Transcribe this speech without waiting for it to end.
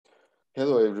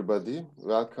Hello everybody,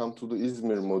 welcome to the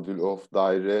Izmir module of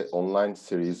Daire Online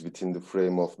series within the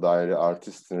frame of Daire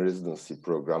Artist-in-Residency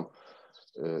Program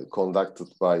conducted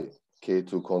by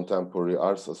K2 Contemporary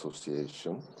Arts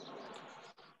Association.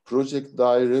 Project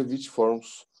Daire, which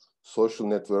forms social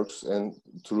networks and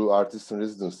through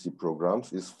artist-in-residency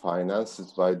programs, is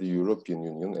financed by the European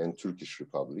Union and Turkish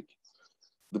Republic.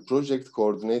 The project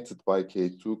coordinated by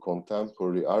K2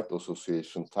 Contemporary Art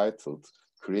Association titled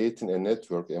Creating a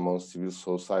Network Among Civil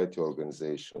Society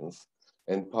Organizations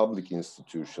and Public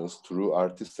Institutions through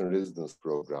Artist-in-Residence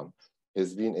Program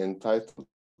has been entitled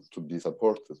to be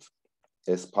supported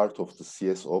as part of the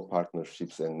CSO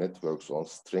partnerships and networks on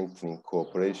strengthening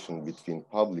cooperation between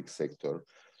public sector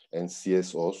and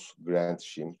CSOs grant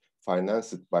scheme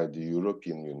financed by the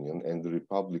European Union and the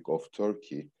Republic of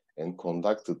Turkey and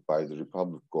conducted by the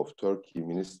Republic of Turkey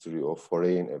Ministry of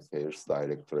Foreign Affairs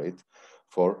Directorate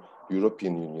for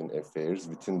European Union affairs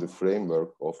within the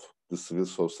framework of the Civil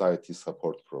Society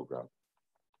Support Program.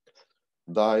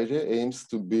 Daire aims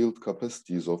to build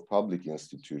capacities of public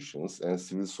institutions and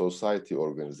civil society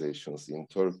organizations in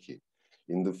Turkey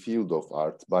in the field of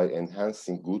art by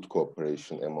enhancing good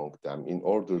cooperation among them in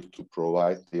order to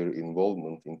provide their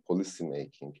involvement in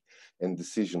policymaking and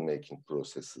decision-making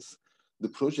processes. The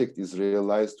project is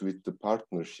realized with the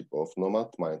partnership of Nomad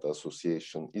Mind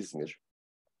Association İzmir,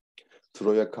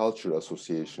 Troya Culture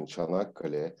Association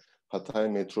Çanakkale,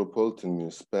 Hatay Metropolitan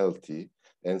Municipality,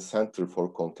 and Center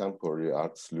for Contemporary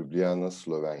Arts Ljubljana,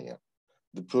 Slovenia.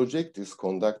 The project is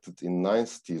conducted in 9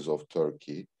 cities of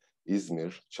Turkey: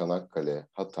 İzmir, Çanakkale,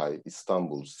 Hatay,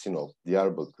 Istanbul, Sinop,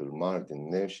 Diyarbakır,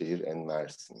 Mardin, Nevşehir, and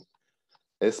Mersin.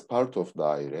 As part of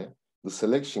Daire, the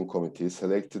selection committee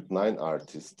selected 9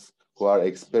 artists who are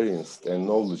experienced and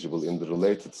knowledgeable in the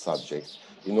related subject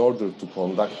in order to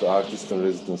conduct the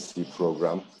artist-in-residency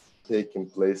program taking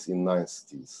place in 9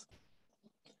 cities.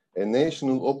 A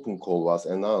national open call was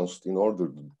announced in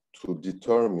order to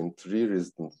determine 3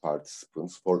 resident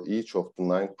participants for each of the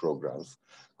 9 programs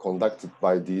conducted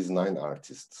by these 9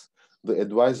 artists. The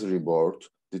advisory board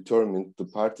determined the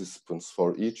participants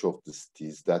for each of the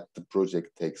cities that the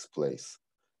project takes place.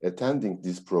 Attending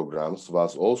these programs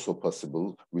was also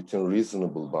possible within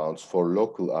reasonable bounds for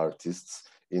local artists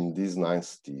in these 9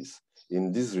 cities.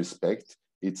 In this respect,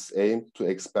 it's aimed to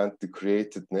expand the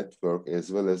created network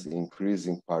as well as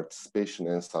increasing participation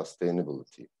and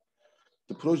sustainability.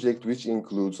 The project, which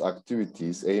includes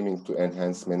activities aiming to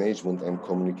enhance management and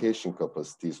communication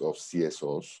capacities of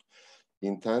CSOs,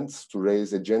 intends to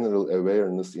raise a general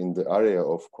awareness in the area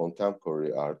of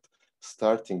contemporary art,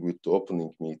 starting with the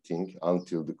opening meeting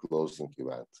until the closing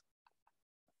event.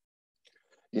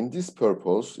 In this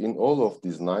purpose, in all of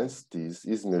these 9 cities,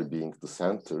 Izmir being the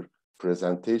center,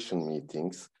 presentation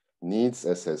meetings, needs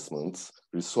assessments,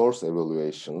 resource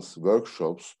evaluations,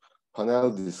 workshops,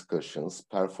 panel discussions,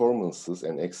 performances,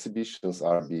 and exhibitions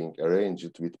are being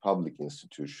arranged with public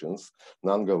institutions,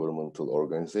 non-governmental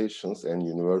organizations, and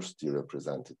university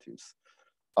representatives.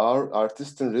 Our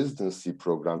artist-in-residency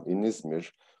program in Izmir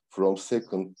from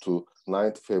 2nd to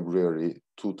 9th February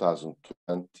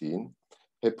 2020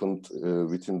 happened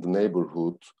within the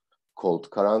neighborhood called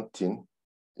Karantin,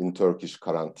 in Turkish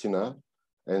Karantina,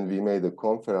 and we made a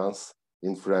conference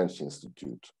in French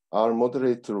Institute. Our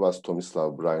moderator was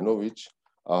Tomislav Brajnović.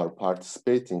 Our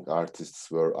participating artists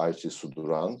were Ayçe Su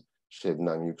Duran,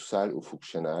 Şebnem Yüksel, Ufuk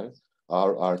Şener.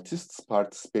 Our artists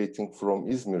participating from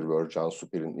İzmir were Cansu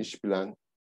Pelin İşbilen,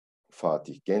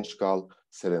 Fatih Gençkal,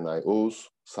 Serenay Oğuz,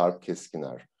 Sarp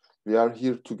Keskiner. We are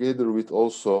here together with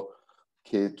also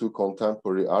K2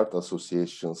 Contemporary Art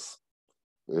Association's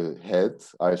head,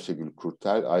 Ayşegül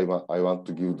Kurtel. I want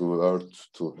to give the word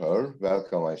to her.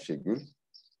 Welcome, Ayşegül.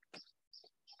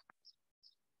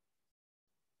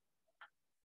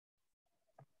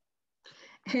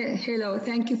 Hello,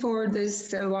 thank you for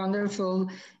this wonderful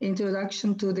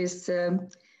introduction to this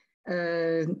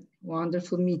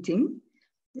wonderful meeting.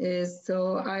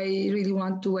 So I really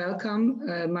want to welcome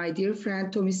my dear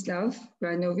friend Tomislav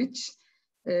Brajnović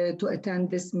to attend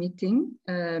this meeting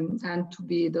and to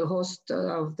be the host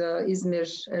of the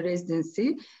İzmir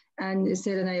residency, and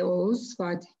Serenay Oğuz,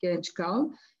 Fatih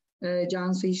Gençkal,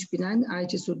 Cansu İşbilen,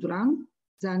 Ayçe Su Duran,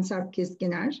 and Sarp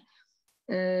Keskiner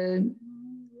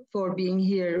for being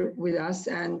here with us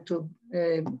and to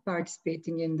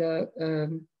participating in the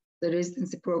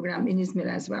residency program in İzmir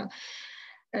as well.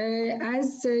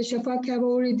 As Şafak have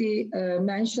already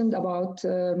mentioned about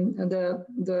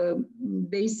the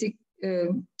basic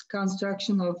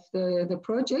construction of the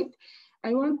project,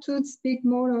 I want to speak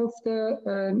more of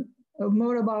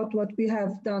more about what we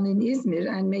have done in İzmir,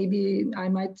 and maybe I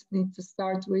might need to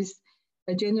start with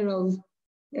a general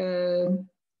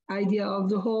idea of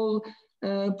the whole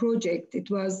project. It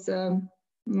was,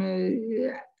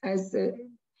 as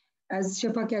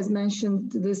Şafak has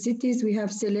mentioned, the cities we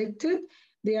have selected,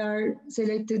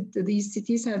 these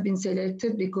cities have been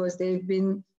selected because they've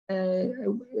been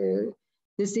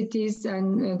the cities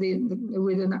and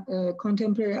with a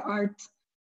contemporary art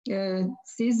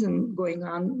season going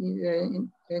on,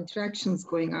 interactions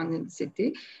going on in the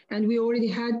city. And we already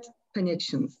had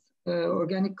connections,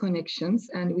 organic connections,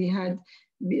 and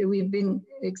we've been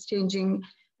exchanging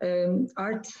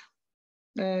art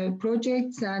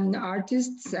projects and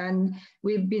artists, and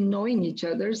we've been knowing each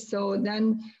other. So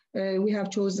then we have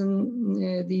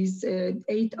chosen these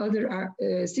 8 other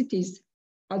cities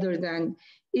other than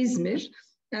Izmir.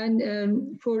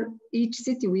 And for each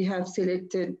city, we have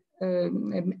selected,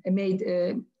 made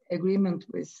an agreement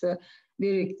with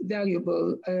very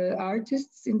valuable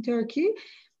artists in Turkey.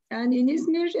 And in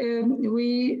Izmir,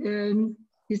 we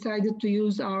decided to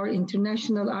use our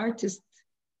international artist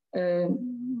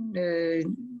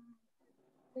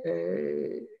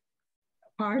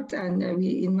part, and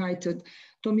we invited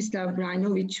Tomislav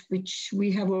Brajnović, which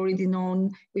we have already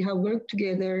known. We have worked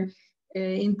together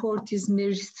in Port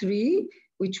Izmir 3,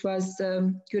 which was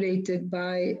curated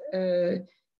by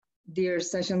dear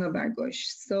Sashana Bergosh.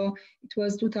 So it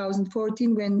was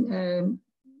 2014 when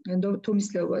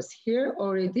Tomislav was here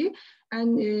already,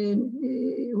 and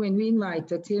when we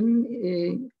invited him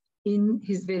in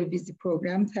his very busy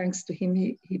program, thanks to him,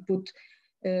 he put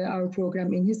our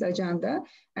program in his agenda,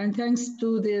 and thanks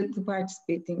to the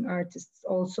participating artists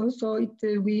also. So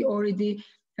we already,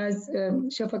 as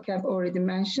Şafak have already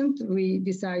mentioned, we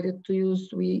decided to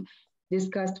use, we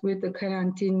discussed with the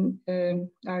Quarantine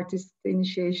Artist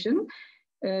Initiation.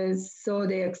 So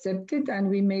they accepted, and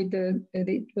we made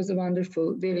it was a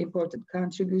wonderful, very important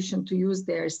contribution to use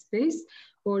their space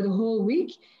for the whole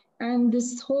week. And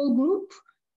this whole group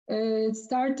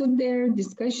started their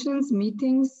discussions,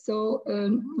 meetings. So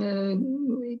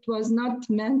it was not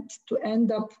meant to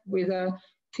end up with a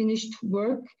finished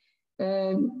work.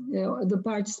 The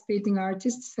participating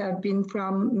artists have been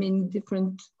from many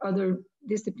different other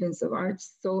disciplines of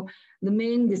arts. So the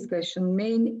main discussion,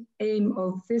 main aim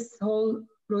of this whole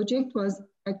project was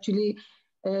actually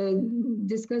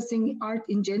discussing art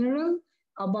in general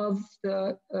above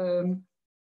the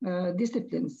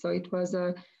disciplines. So it was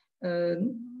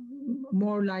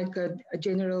more like a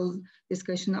general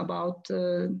discussion about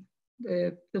the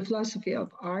philosophy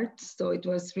of art. So it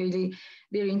was really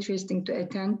very interesting to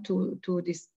attend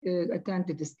attend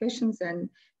the discussions and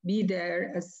be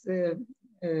there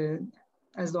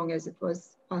as long as it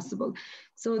was possible.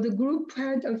 So the group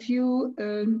had a few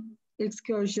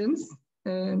excursions,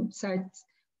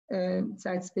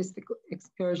 site-specific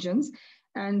excursions,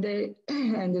 and they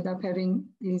ended up having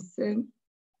these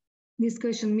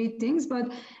discussion meetings.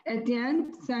 But at the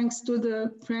end, thanks to the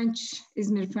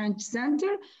Izmir French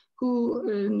Center,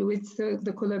 who with their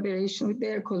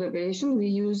collaboration, we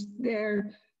used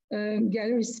their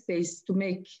gallery space to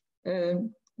make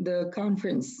the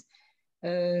conference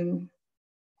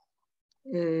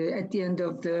at the end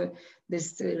of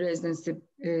this residency,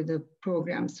 the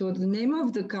program. So the name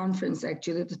of the conference,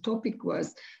 actually, the topic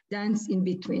was Dance in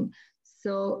Between.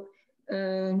 So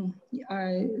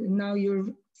now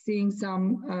you're seeing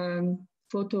some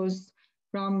photos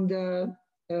from the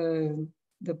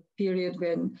period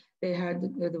when we had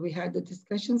the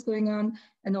discussions going on,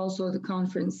 and also the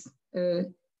conference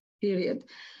period.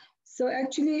 So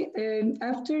actually,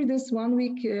 after this 1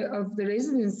 week of the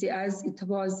residency, as it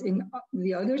was in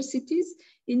the other cities,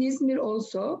 in Izmir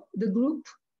also, the group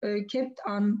kept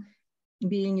on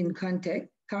being in contact,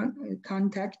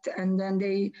 and then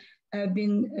they have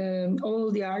been, all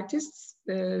the artists,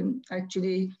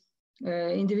 actually,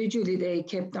 individually, they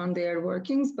kept on their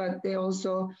workings, but they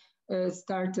also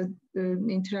started to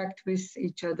interact with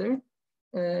each other.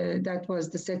 That was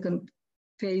the second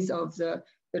phase of the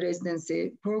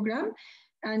residency program.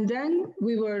 And then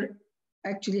we were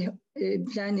actually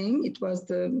planning, it was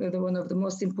one of the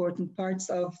most important parts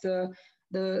of the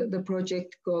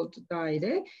project called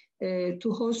Daire,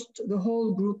 to host the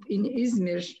whole group in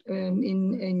Izmir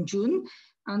in June.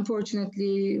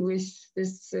 Unfortunately, with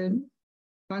this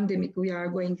pandemic we are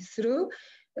going through,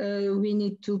 we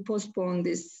need to postpone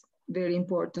this very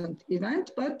important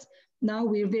event. But now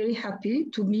we're very happy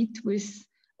to meet with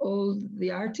all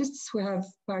the artists who have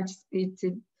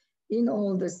participated in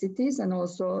all the cities, and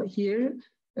also here,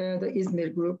 the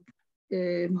Izmir group,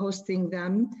 hosting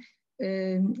them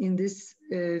in this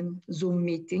Zoom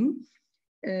meeting.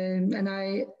 And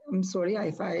I'm sorry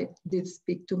if I did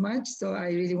speak too much, so I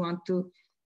really want to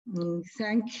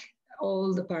thank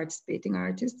all the participating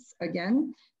artists.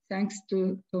 Again, thanks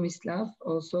to Tomislav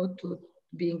also to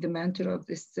being the mentor of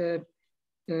this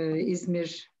Izmir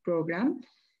program.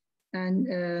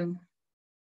 And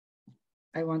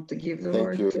I want to give the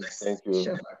word to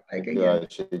Şafak. Thank you,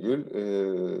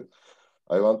 Ayçegül.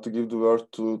 I want to give the word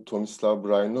to Tomislav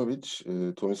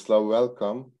Brajnović. Tomislav,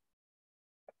 welcome.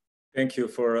 Thank you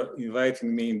for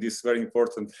inviting me in this very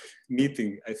important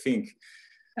meeting, I think.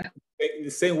 In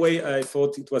the same way, I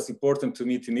thought it was important to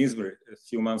meet in Izmir a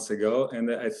few months ago, and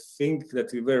I think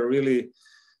that we were really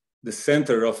the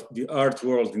center of the art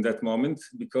world in that moment,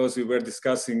 because we were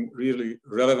discussing really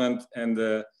relevant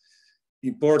and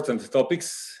important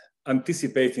topics,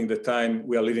 anticipating the time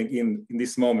we are living in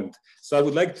this moment. So I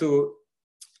would like to,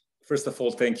 first of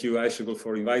all, thank you, Ayçe,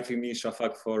 for inviting me,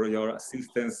 Şafak, for your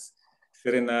assistance,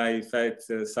 Serenay,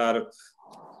 Sarp,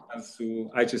 Cansu,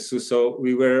 Ayçe Su. So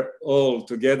we were all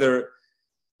together,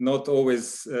 not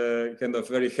always kind of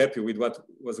very happy with what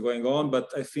was going on,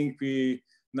 but I think we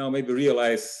now maybe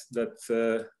realize that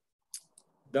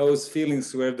those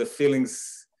feelings were the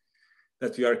feelings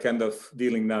that we are kind of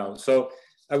dealing now. So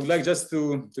I would like just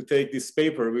to take this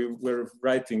paper we were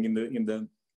writing in the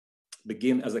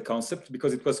begin as a concept,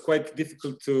 because it was quite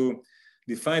difficult to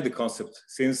define the concept,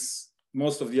 since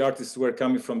most of the artists were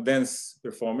coming from dance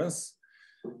performance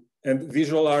and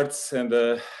visual arts, and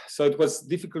so it was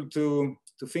difficult to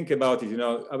think about it. You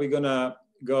know, are we gonna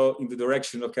go in the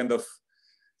direction of kind of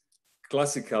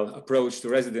classical approach to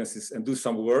residencies and do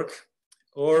some work,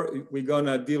 or we're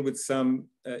gonna deal with some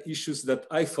issues that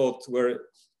I thought were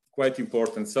quite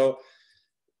important. So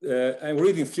I'm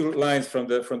reading a few lines from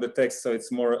the text, so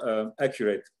it's more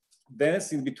accurate.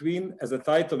 Dance in between, as a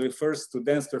title, refers to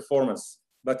dance performance,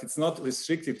 but it's not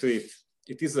restricted to it.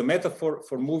 It is a metaphor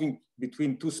for moving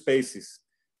between two spaces,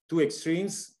 two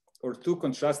extremes, or two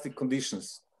contrasting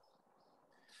conditions.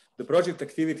 The project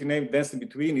activity named Dance in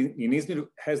Between in Izmir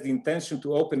has the intention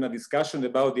to open a discussion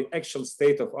about the actual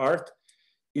state of art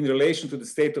in relation to the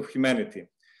state of humanity.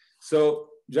 So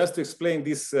just to explain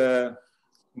this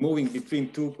moving between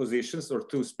two positions or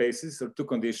two spaces or two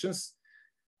conditions,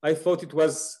 I thought it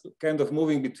was kind of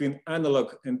moving between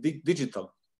analog and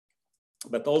digital,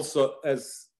 but also,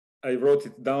 as I wrote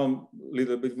it down a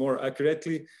little bit more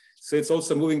accurately, so it's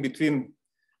also moving between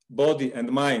body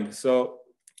and mind. So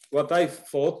what I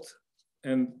thought,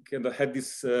 and kind of had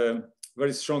this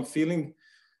very strong feeling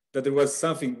that there was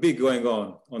something big going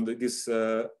on this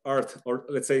art, or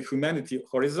let's say humanity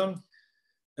horizon,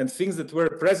 and things that were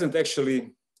present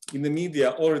actually in the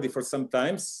media already for some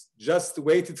times, just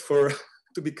waited for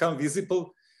to become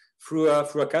visible through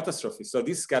a catastrophe. So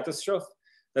this catastrophe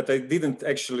that I didn't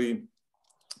actually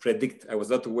predict, I was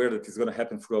not aware that it's going to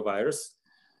happen through a virus,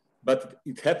 but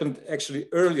it happened actually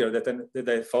earlier than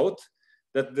I thought,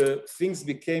 that the things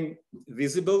became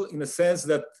visible in a sense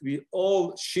that we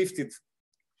all shifted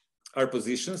our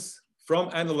positions from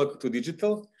analog to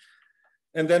digital.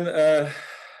 And then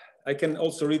I can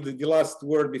also read the last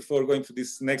word before going to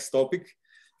this next topic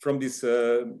from this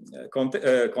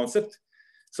concept.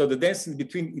 So the Dance in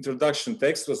Between introduction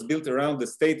text was built around the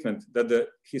statement that the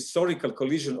historical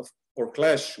collision of or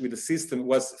clash with the system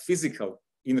was physical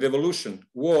in revolution,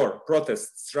 war,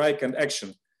 protest, strike, and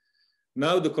action.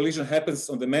 Now the collision happens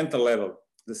on the mental level.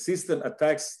 The system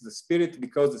attacks the spirit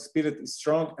because the spirit is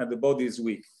strong and the body is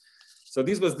weak. So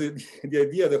this was the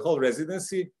idea of the whole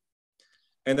residency.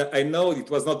 And I know it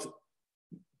was not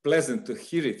pleasant to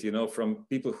hear it, you know, from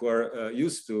people who are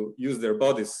used to use their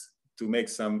bodies to make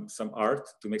some art,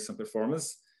 to make some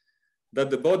performance, that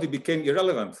the body became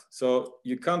irrelevant. So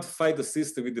you can't fight the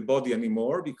system with the body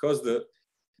anymore, because the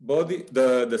body,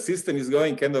 the system is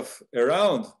going kind of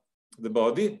around the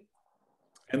body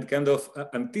and kind of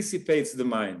anticipates the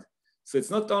mind. So it's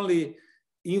not only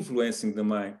influencing the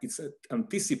mind, it's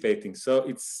anticipating.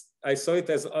 So I saw it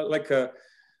as like a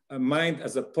mind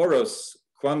as a porous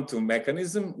quantum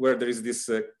mechanism where there is this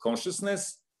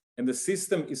consciousness, and the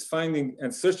system is finding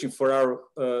and searching for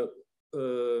our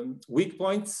weak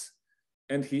points,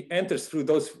 and he enters through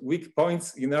those weak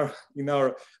points in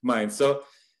our mind. So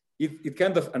it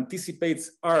kind of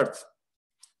anticipates art.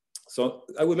 So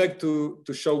I would like to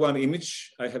show one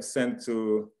image I have sent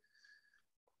to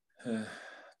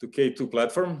K2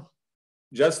 platform,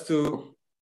 just to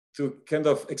kind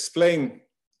of explain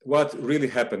what really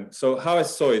happened. So how I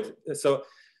saw it. So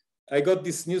I got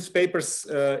these newspapers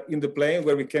in the plane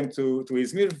where we came to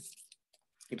Izmir.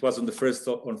 It was on the 1st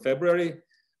on February.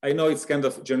 I know it's kind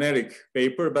of generic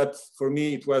paper, but for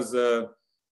me it was a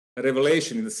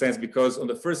revelation in a sense, because on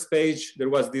the first page there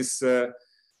was this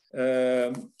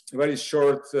very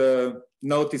short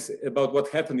notice about what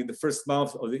happened in the first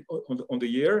month of on the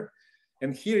year.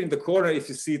 And here in the corner, if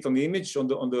you see it on the image, on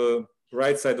the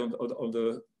right side on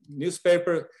the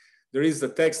newspaper, there is a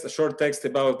text, a short text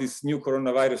about this new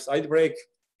coronavirus outbreak.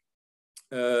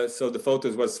 So the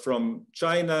photos was from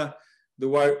China.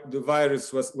 The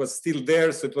virus was still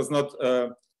there, so it was not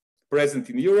present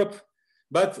in Europe.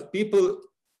 But people,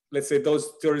 let's say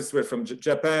those tourists were from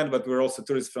Japan, but were also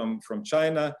tourists from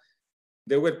China.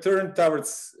 They were turned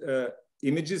towards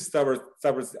images,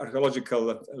 towards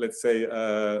archaeological, let's say,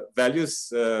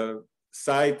 values,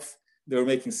 sites. They were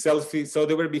making selfies. So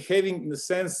they were behaving in a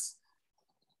sense,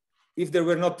 if they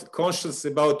were not conscious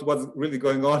about what's really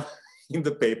going on in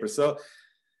the paper. So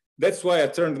that's why I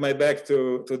turned my back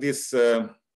to this,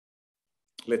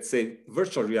 let's say,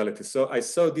 virtual reality. So I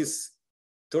saw these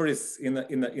tourists in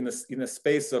a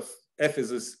space of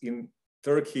Ephesus in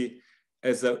Turkey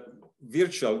as a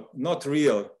virtual, not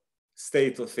real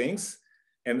state of things.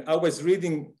 And I was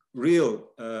reading real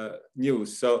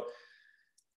news. So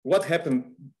what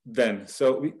happened then?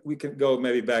 So we can go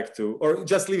maybe back to, or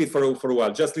just leave it for a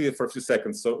while, just leave it for a few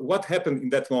seconds. So what happened in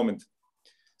that moment?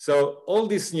 So all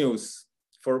this news,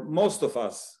 for most of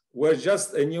us, were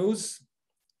just a news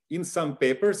in some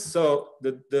papers. So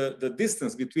the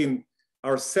distance between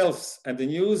ourselves and the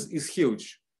news is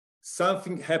huge.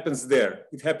 Something happens there.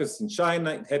 It happens in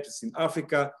China, it happens in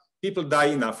Africa. People die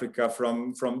in Africa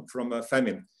from a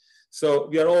famine. So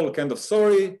we are all kind of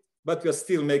sorry, but we are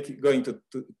still going to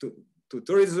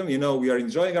tourism. You know, we are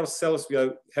enjoying ourselves. We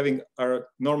are having our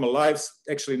normal lives.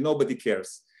 Actually, nobody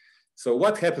cares. So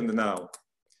what happened now?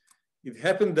 It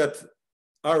happened that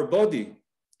our body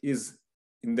is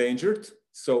endangered.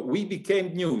 So we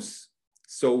became news.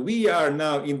 So we are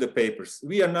now in the papers.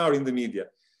 We are now in the media.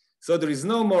 So there is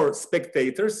no more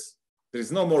spectators. There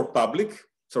is no more public.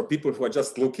 So people who are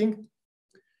just looking,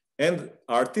 and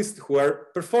artists who are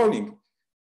performing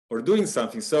or doing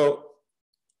something. So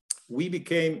we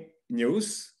became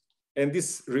news, and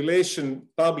this relation,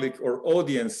 public or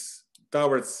audience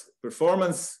towards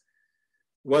performance,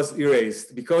 was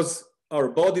erased because our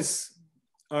bodies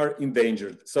are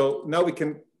endangered. So now we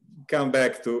can come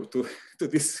back to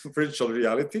this virtual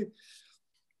reality.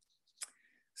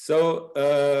 So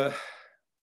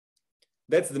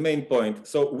that's the main point.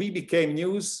 So we became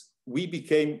news, we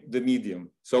became the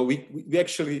medium. So we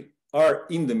actually are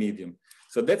in the medium.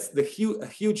 So that's the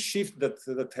huge shift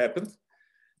that happened.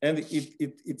 And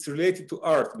it's related to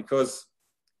art, because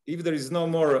if there is no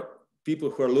more people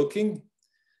who are looking,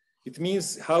 it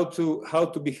means how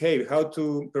to behave, how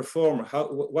to perform,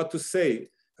 what to say,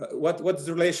 what's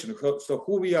the relation, so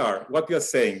who we are, what we are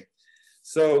saying.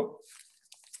 So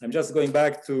I'm just going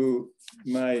back to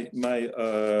my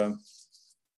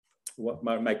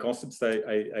concepts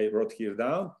I wrote here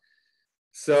down.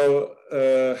 So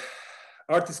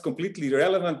art is completely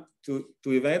irrelevant to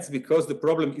events because the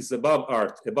problem is above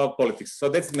art, above politics. So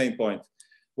that's the main point.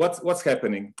 What's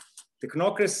happening?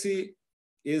 Technocracy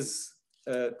is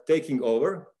taking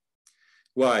over.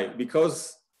 Why?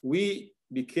 Because we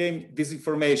became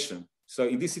disinformation. So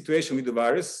in this situation with the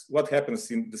virus, what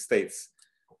happens in the States?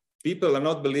 People are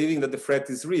not believing that the threat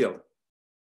is real.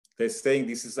 They're saying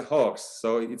this is a hoax.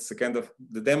 So it's a kind of,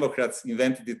 the Democrats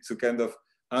invented it to kind of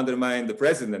undermine the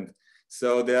president.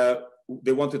 So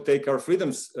they want to take our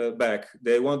freedoms back.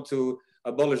 They want to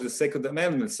abolish the Second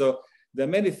Amendment. So there are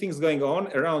many things going on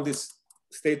around this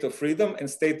state of freedom and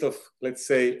state of, let's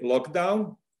say,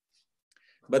 lockdown.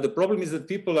 But the problem is that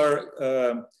people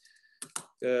are,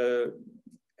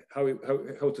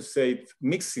 how to say it,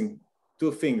 mixing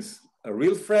two things, a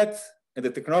real threat and the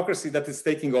technocracy that is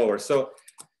taking over. So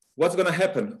what's going to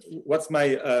happen? What's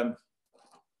my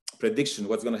prediction?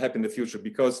 What's going to happen in the future?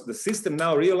 Because the system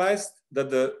now realized that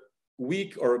the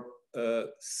weak or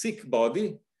sick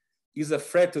body is a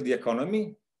threat to the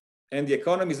economy, and the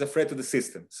economy is a threat to the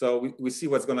system. So we see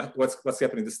what's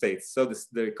happening in the States. So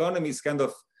the economy is kind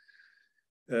of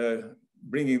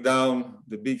bringing down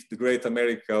the great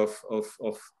America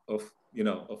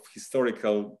of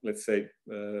historical, let's say,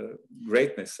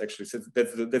 greatness. Actually, so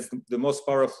that's the most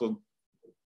powerful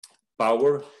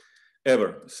power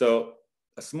ever. So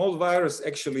a small virus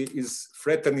actually is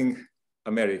threatening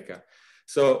America.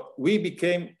 So we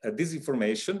became a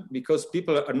disinformation because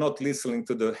people are not listening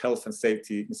to the health and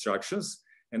safety instructions.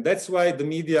 And that's why the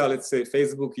media, let's say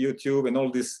Facebook, YouTube, and all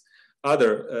these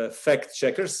other fact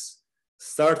checkers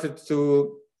started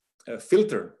to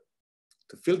filter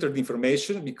the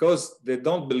information, because they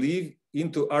don't believe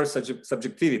into our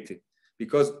subjectivity,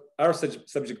 because our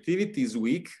subjectivity is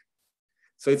weak.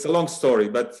 So it's a long story,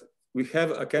 but we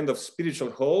have a kind of spiritual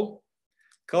whole.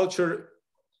 Culture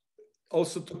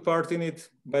also took part in it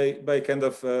by kind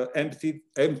of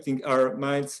emptying our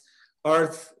minds.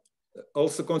 Art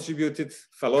also contributed,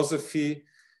 philosophy.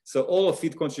 So all of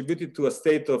it contributed to a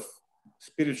state of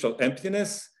spiritual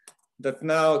emptiness that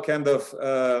now kind of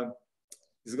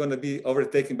is going to be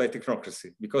overtaken by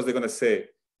technocracy, because they're going to say,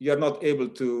 you are not able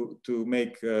to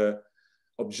make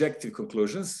objective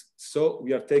conclusions, so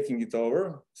we are taking it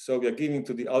over. So we are giving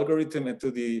to the algorithm and to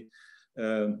the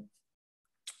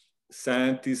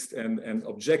scientists and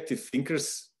objective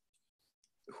thinkers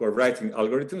who are writing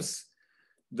algorithms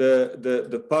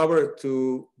the power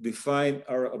to define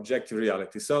our objective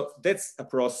reality. So that's a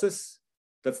process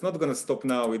that's not going to stop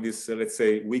now with this, let's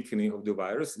say, weakening of the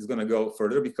virus. It's going to go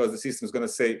further, because the system is going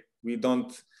to say,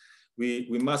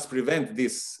 we must prevent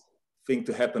this thing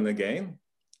to happen again.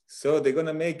 So they're going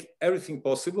to make everything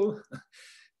possible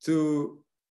to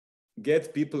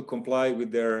get people comply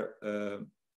with their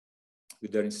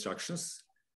instructions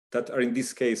that are, in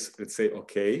this case, let's say,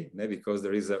 okay, because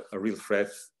there is a real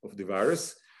threat of the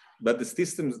virus. But the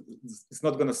system is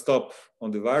not going to stop on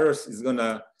the virus. It's going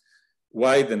to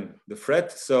widen the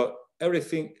threat. So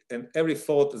everything and every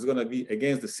thought is going to be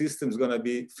against the system, is going to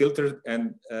be filtered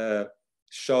and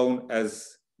shown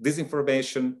as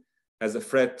disinformation, as a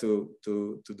threat to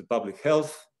the public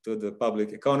health, to the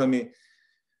public economy,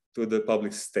 to the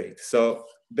public state. So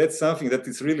that's something that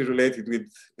is really related with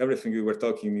everything we were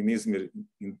talking in Izmir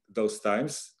in those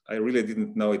times. I really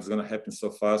didn't know it's going to happen so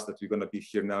fast that we're going to be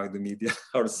here now in the media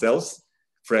ourselves,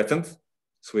 threatened,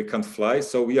 so we can't fly.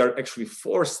 So we are actually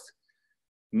forced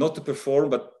not to perform,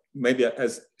 but maybe,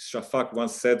 as Şafak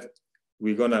once said,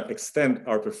 we're going to extend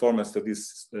our performance to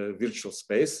this virtual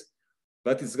space,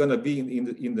 but it's going to be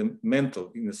in the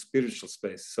mental, in the spiritual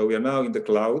space. So we are now in the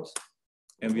cloud,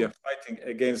 and we are fighting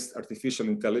against artificial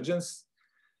intelligence.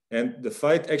 And the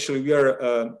fight, actually, we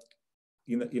are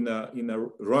in a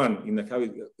run, in a,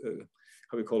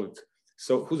 how we call it.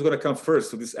 So who's going to come first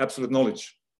to this absolute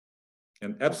knowledge?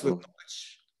 And absolute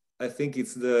knowledge, I think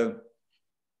it's the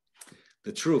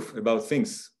truth about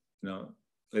things. You know,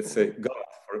 let's say God.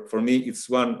 For me, it's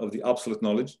one of the absolute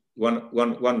knowledge, one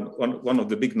of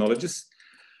the big knowledges.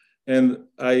 And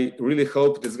I really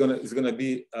hope it's gonna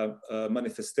be a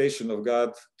manifestation of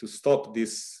God to stop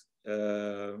this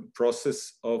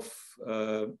process of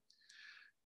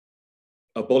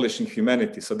abolishing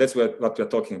humanity. So that's what we're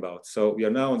talking about. So we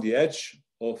are now on the edge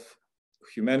of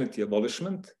humanity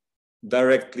abolishment,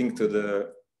 direct link to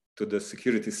the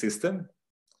security system.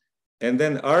 And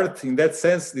then art, in that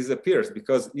sense, disappears,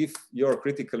 because if your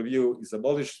critical view is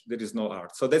abolished, there is no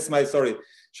art. So that's my, sorry,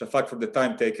 Şafak, for the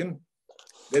time taken.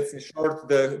 That's in short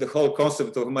the whole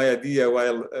concept of my idea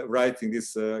while writing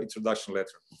this introduction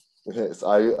letter. Yes,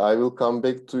 I will come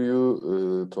back to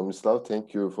you, Tomislav.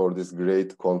 Thank you for this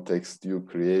great context you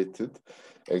created.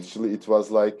 Actually, it was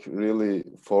like really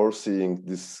foreseeing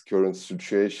this current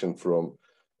situation from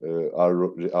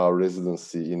our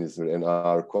residency in Izmir and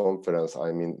our conference.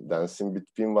 I mean, Dancing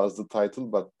Between was the title,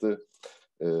 but the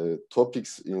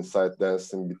topics inside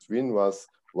Dancing Between was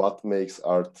what makes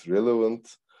art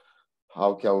relevant,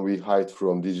 how can we hide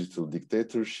from digital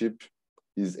dictatorship,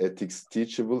 is ethics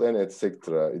teachable, and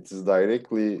etc. It is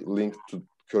directly linked to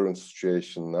current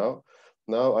situation now.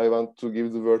 Now I want to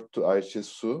give the word to Ayçe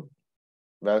Su.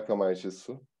 Welcome, Ayçe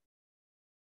Su.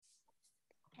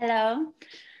 Hello.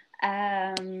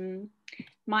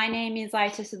 My name is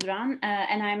Ayçe Su Duran,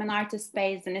 and I'm an artist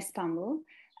based in Istanbul.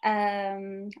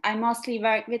 I mostly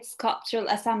work with sculptural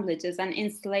assemblages and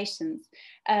installations,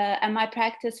 and my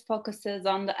practice focuses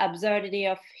on the absurdity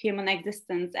of human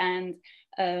existence and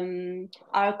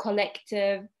our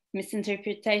collective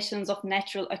misinterpretations of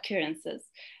natural occurrences.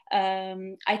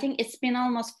 I think it's been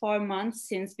almost 4 months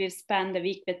since we've spent a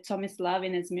week with Tomislav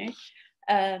in Izmir,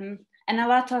 and a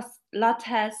lot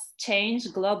has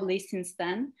changed globally since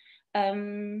then.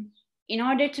 In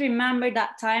order to remember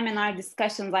that time and our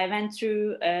discussions, I went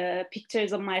through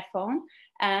pictures on my phone,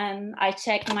 and I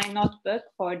checked my notebook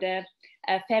for the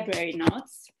February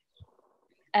notes.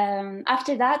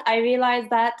 After that, I realized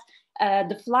that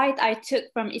the flight I took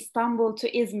from Istanbul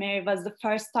to Izmir was the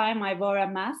first time I wore a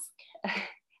mask,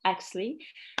 actually.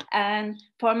 And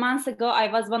 4 months ago,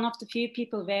 I was one of the few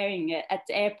people wearing it at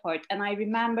the airport. And I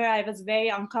remember I was very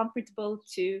uncomfortable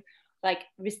to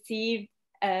receive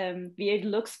weird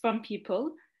looks from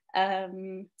people.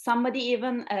 Somebody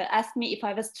even asked me if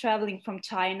I was traveling from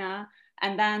China.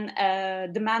 And then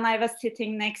the man I was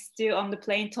sitting next to on the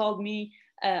plane told me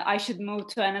I should move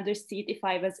to another seat if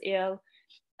I was ill.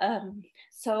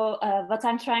 So what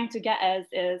I'm trying to get at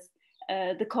is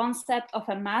the concept of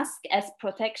a mask as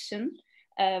protection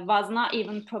was not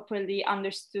even properly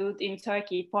understood in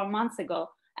Turkey 4 months ago.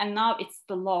 And now it's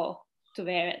the law to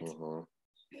wear it. Mm-hmm.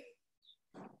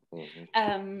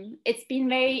 It's been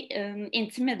very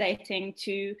intimidating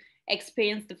to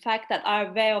experience the fact that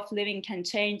our way of living can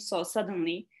change so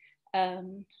suddenly.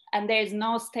 And there is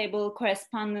no stable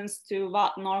correspondence to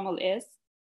what normal is.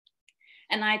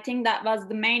 And I think that was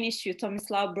the main issue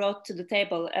Tomislav brought to the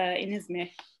table in Izmir.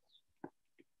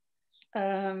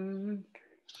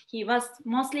 He was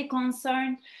mostly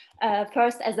concerned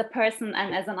first as a person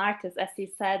and as an artist, as he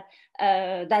said,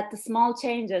 that the small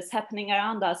changes happening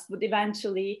around us would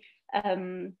eventually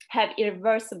have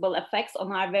irreversible effects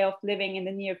on our way of living in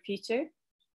the near future.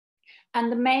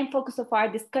 And the main focus of our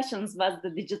discussions was the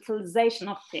digitalization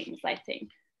of things, I think.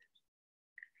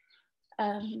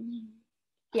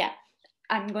 Yeah,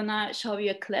 I'm gonna show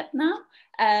you a clip now.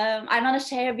 I wanna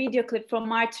share a video clip from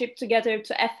our trip together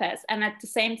to Efes, and at the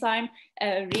same time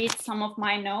read some of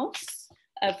my notes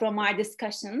from our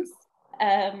discussions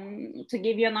to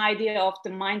give you an idea of the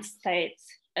mind state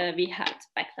we had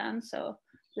back then. So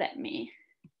let me,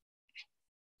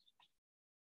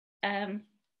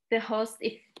 the host,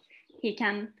 if he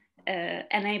can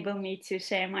enable me to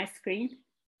share my screen.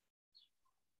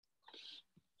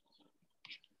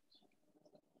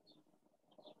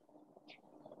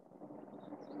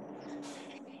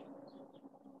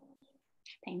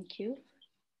 Thank you.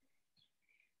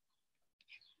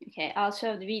 Okay, I'll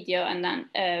show the video and then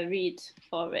read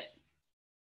for it.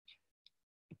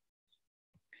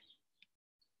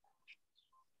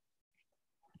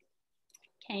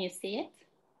 Can you see it?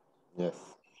 Yes.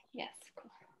 Yes,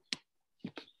 cool.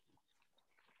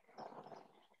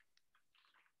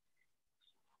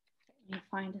 Let me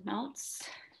find the notes.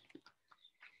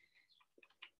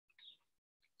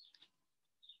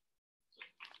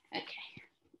 Okay.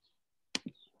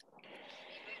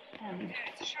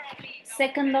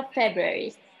 2nd of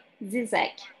February,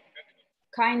 Zizek,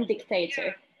 kind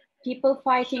dictator, people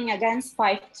fighting against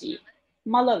 5G,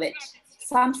 Malovic,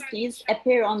 some cities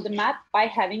appear on the map by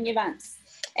having events,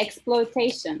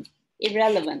 exploitation,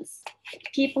 irrelevance.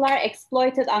 People are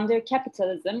exploited under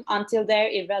capitalism until they're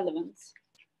irrelevant.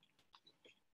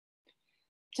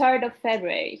 3rd of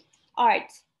February,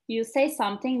 art, you say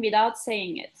something without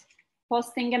saying it,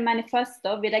 posting a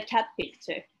manifesto with a cat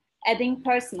picture, adding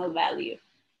personal value,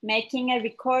 making a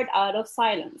record out of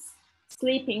silence,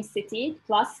 sleeping city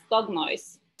plus dog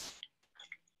noise.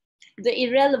 The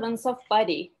irrelevance of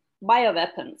body,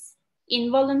 bioweapons,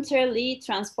 involuntarily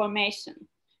transformation,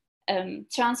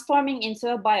 transforming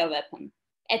into a bioweapon,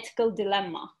 ethical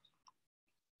dilemma.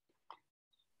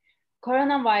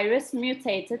 Coronavirus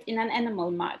mutated in an animal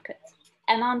market,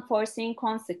 an unforeseen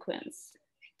consequence.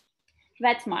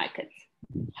 Wet market,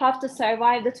 how to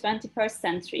survive the 21st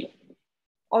century.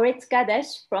 Orit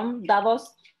Gadesh from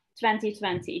Davos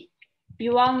 2020.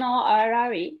 Yuval Noah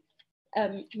Harari,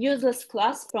 useless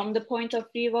class from the point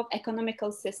of view of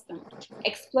economical system,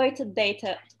 exploited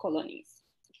data colonies.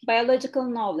 Biological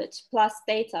knowledge plus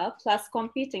data plus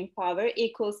computing power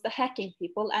equals the hacking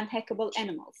people and hackable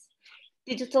animals.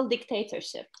 Digital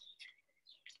dictatorship.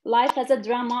 Life as a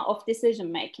drama of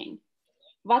decision making.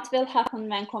 What will happen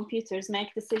when computers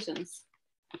make decisions?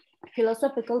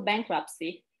 Philosophical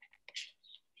bankruptcy.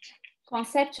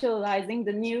 Conceptualizing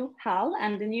the new hell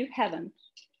and the new heaven.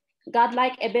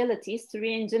 Godlike abilities to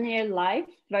re-engineer life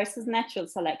versus natural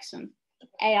selection.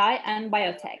 AI and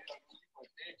biotech.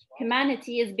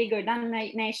 Humanity is bigger than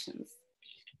nations.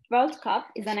 World Cup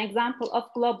is an example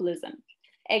of globalism,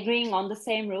 agreeing on the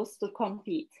same rules to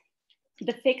compete.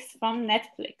 The Fix from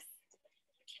Netflix.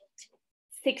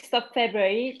 6th of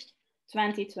February,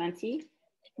 2020,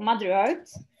 Mother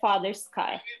Earth, Father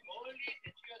Sky.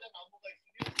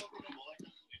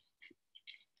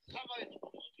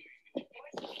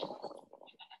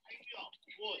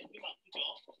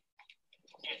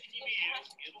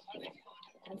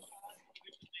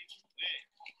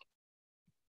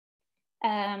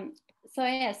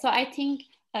 So I think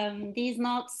these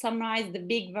notes summarize the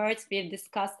big words we've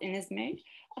discussed in Izmir.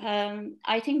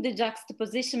 I think the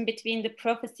juxtaposition between the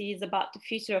prophecies about the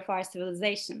future of our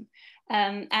civilization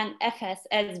and Efes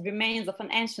as remains of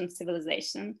an ancient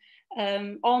civilization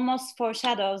almost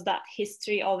foreshadows that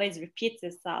history always repeats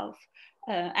itself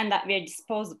and that we're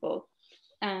disposable.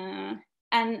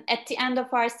 And at the end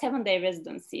of our 7-day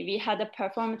residency, we had a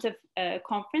performative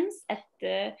conference at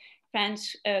the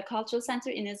French Cultural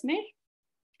Center in Izmir,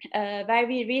 where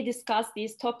we rediscussed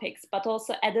these topics, but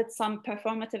also added some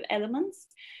performative elements.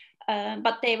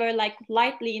 But they were like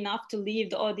lightly enough to leave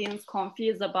the audience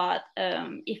confused about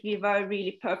if we were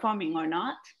really performing or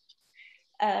not.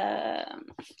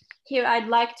 Here I'd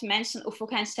like to mention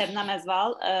Ufuk and Şebnem as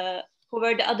well, who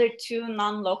were the other 2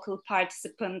 non-local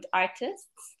participant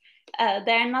artists.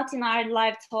 They're not in our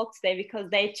live talk today because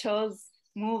they chose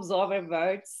moves over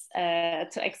words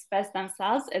to express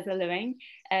themselves as a living,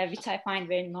 which I find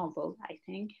very noble, I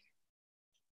think.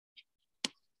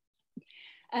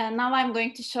 Now I'm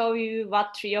going to show you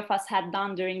what three of us had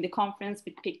done during the conference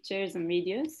with pictures and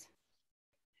videos.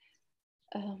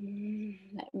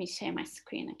 Let me share my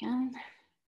screen again.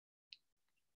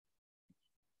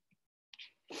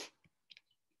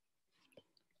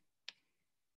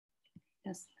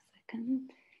 Just a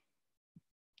second.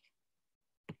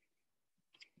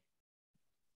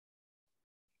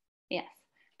 Yes.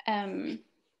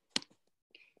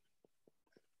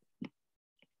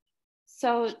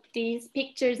 So these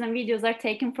pictures and videos are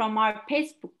taken from our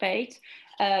Facebook page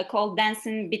called Dance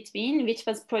in Between, which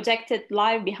was projected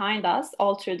live behind us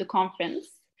all through the conference.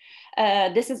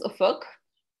 This is Ufuk.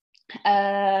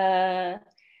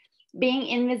 Being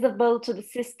invisible to the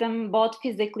system, both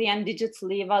physically and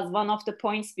digitally, was one of the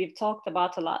points we've talked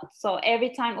about a lot. So every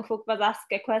time Ufuk was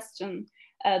asked a question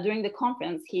during the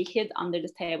conference, he hid under the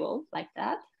table like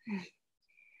that.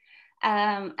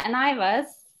 And I was,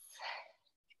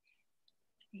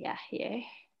 yeah, here.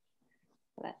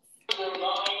 Let's.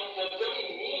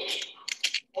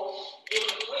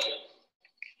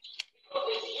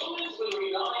 Humans will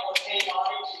rely on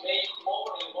AI to make more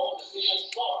and more decisions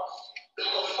for us.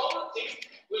 Because politics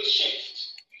will shift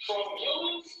from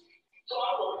humans to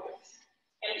algorithms.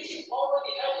 And this is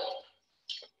already happening.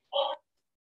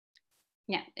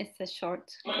 Yeah, it's a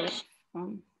short clip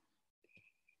from.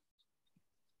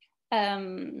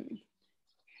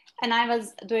 And I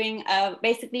was doing,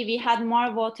 basically we had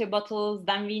more water bottles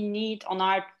than we need on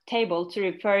our table to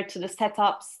refer to the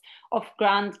setups of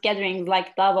grand gatherings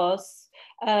like Davos.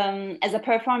 As a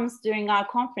performance during our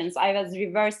conference, I was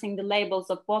reversing the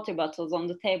labels of water bottles on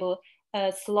the table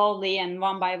slowly and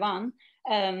one by one.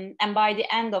 And by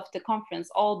the end of the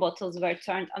conference, all bottles were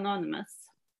turned anonymous.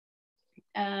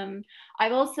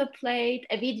 I've also played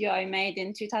a video I made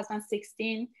in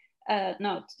 2016,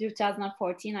 no,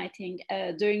 2014, I think,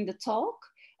 during the talk,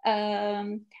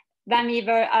 when we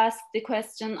were asked the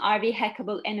question, are we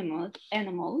hackable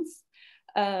animals?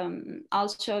 I'll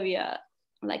show you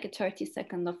like a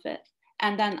 30-second of it.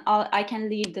 And then I can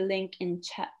leave the link in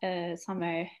chat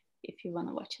somewhere if you want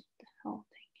to watch it, the whole thing.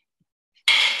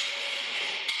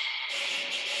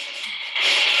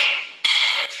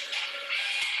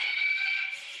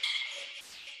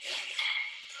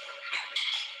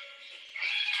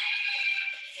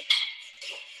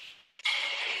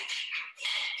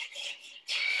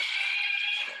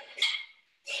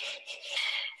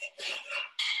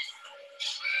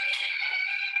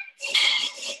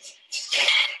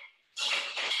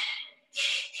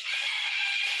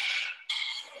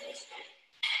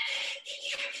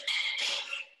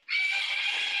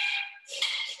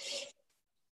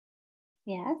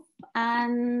 Yes,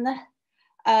 and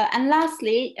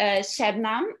lastly,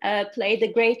 Şebnem played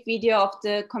a great video of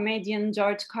the comedian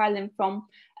George Carlin from,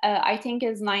 I think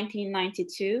it's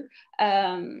 1992.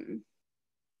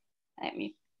 Let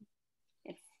me,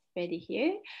 it's ready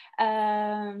here.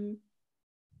 I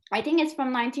think it's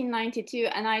from 1992,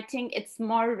 and I think it's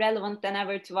more relevant than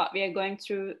ever to what we are going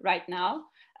through right now.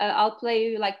 I'll play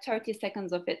you like 30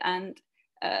 seconds of it and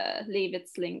leave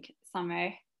its link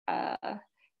somewhere.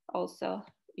 Also,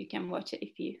 you can watch it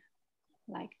if you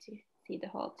like to see the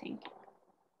whole thing.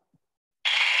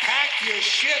 Pack your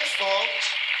shit,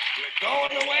 folks. We're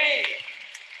going away.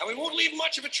 And we won't leave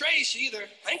much of a trace either.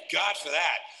 Thank God for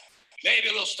that. Maybe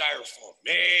a little styrofoam.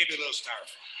 Maybe a little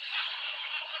styrofoam.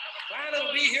 Planet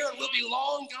will be here and we'll be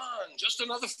long gone. Just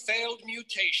another failed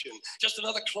mutation. Just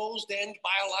another closed-end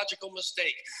biological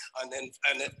mistake. And then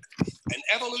an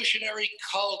evolutionary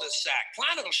cul-de-sac.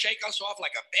 Planet will shake us off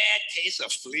like a bad case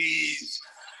of fleas.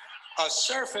 A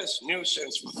surface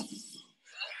nuisance.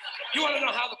 You want to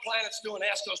know how the planet's doing?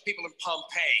 Ask those people in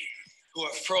Pompeii who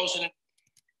are frozen.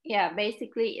 Yeah,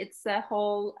 basically it's a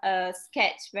whole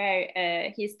sketch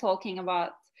where he's talking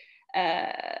about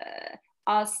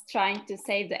us trying to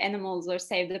save the animals or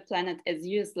save the planet is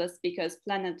useless because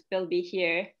planet will be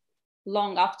here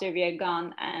long after we are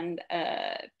gone, and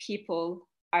people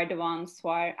are the ones who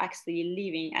are actually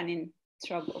leaving and in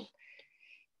trouble.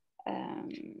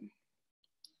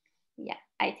 Yeah,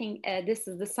 I think this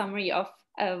is the summary of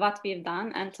what we've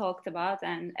done and talked about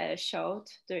and showed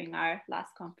during our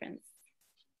last conference.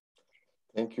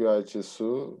 Thank you, Ayçe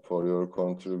Su, for your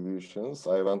contributions.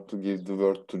 I want to give the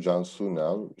word to Cansu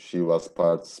now. She was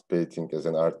participating as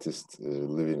an artist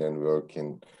living and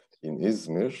working in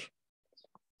Izmir.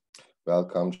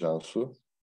 Welcome, Cansu.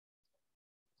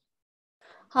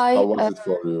 Hi. How was it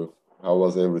for you? How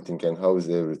was everything, and how is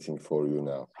everything for you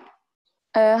now?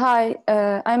 Hi,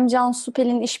 I'm Cansu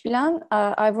Pelin İşbilen.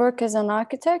 I work as an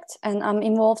architect and I'm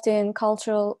involved in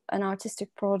cultural and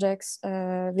artistic projects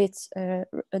with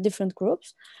different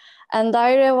groups. And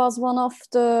Daire was one of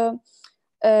the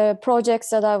projects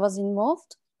that I was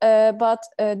involved. But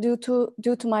due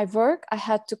to my work, I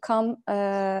had to come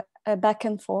back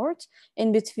and forth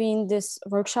in between this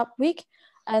workshop week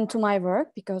and to my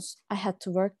work because I had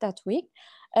to work that week.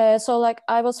 So like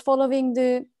I was following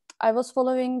the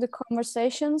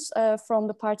conversations from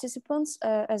the participants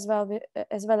as well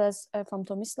as from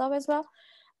Tomislav as well,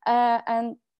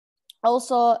 and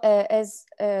also as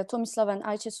Tomislav and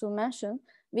Ayçe Su mentioned,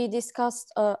 we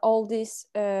discussed all this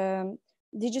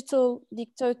digital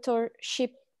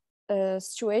dictatorship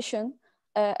situation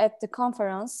at the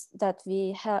conference that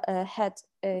we had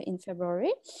in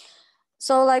February.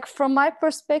 So like from my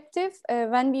perspective,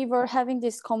 when we were having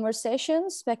these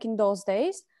conversations back in those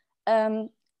days,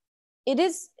 it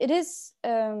is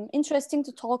interesting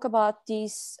to talk about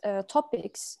these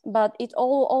topics, but it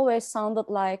always sounded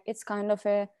like it's kind of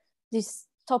a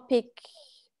dystopic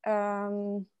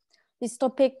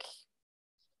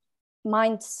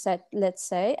mindset, let's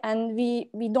say, and we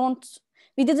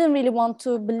didn't really want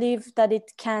to believe that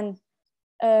it can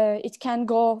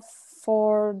go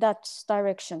for that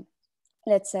direction,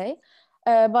 let's say.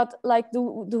 But like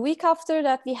the week after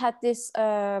that, we had this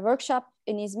workshop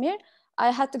in Izmir.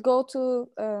 I had to go to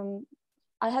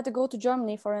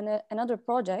Germany for another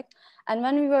project, and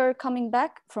when we were coming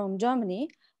back from Germany,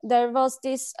 there was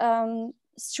this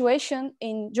situation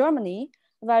in Germany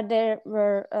where there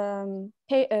were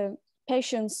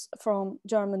patients from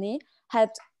Germany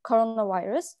had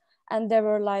coronavirus, and there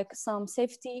were like some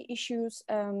safety issues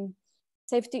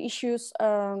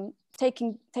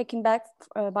taken back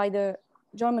by the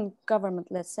German government,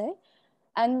 let's say.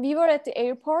 And we were at the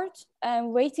airport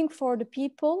and waiting for the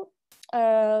people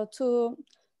to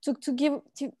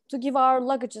give our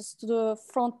luggages to the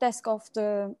front desk of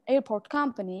the airport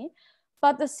company,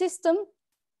 but the system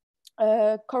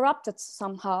corrupted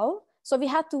somehow. So we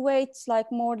had to wait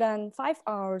like more than 5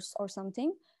 hours or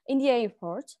something in the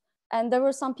airport. And there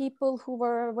were some people who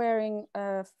were wearing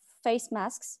face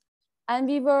masks. And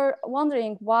we were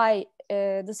wondering why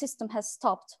the system has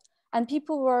stopped. And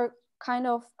people were kind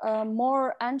of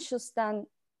more anxious than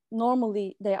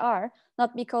normally they are,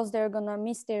 not because they're gonna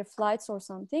miss their flights or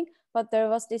something, but there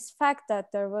was this fact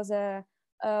that there was a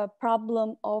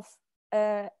problem of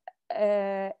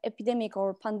epidemic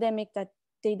or pandemic that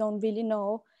they don't really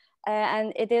know,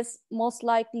 and it is most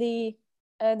likely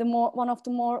one of the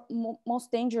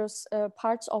most dangerous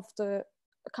parts of the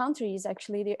country is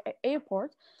actually the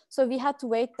airport. So we had to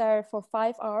wait there for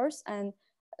 5 hours, and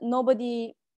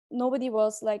nobody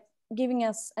was like giving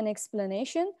us an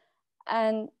explanation,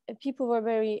 and people were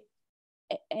very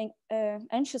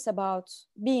anxious about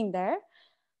being there.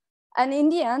 And in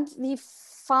the end, we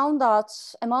found out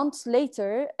a month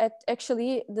later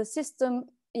actually the system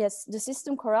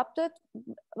corrupted,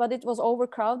 but it was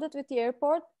overcrowded with the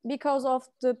airport because of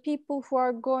the people who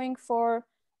are going for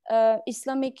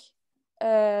Islamic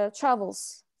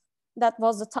travels. That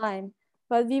was the time.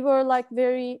 But we were like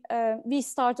we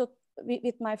started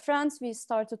with my friends, we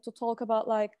started to talk about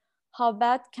like how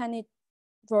bad can it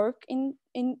work in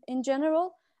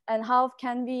general, and how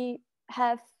can we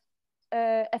have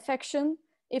affection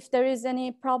if there is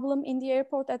any problem in the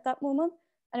airport at that moment.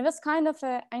 And it was kind of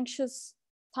an anxious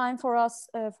time for us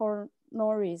for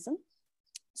no reason.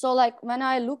 So like when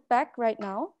I look back right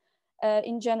now,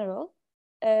 in general,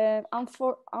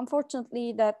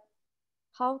 unfortunately that,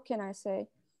 how can I say?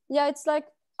 Yeah, it's like,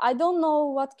 I don't know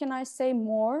what can I say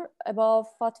more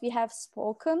about what we have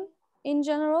spoken in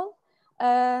general.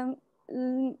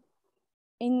 In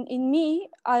me,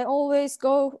 I always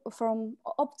go from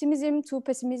optimism to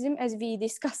pessimism, as we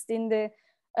discussed in the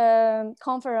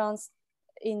conference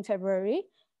in February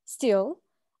still.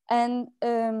 And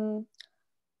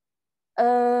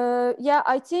yeah,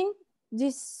 I think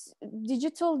this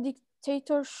digital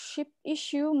dictatorship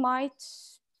issue might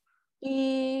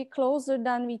be closer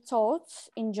than we thought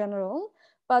in general,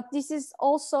 but this is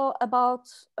also about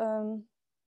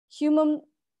human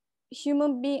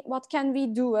being. What can we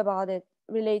do about it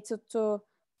related to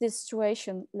this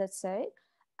situation, let's say?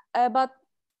 But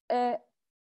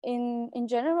in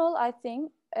general, I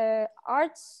think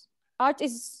art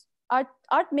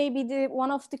may be one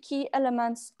of the key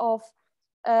elements of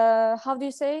how do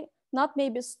you say, not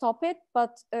maybe stop it,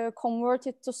 but convert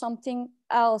it to something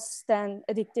else than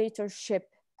a dictatorship,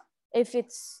 if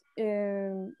it's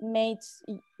made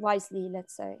wisely,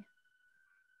 let's say.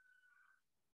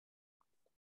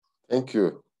 Thank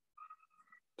you,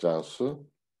 Cansu.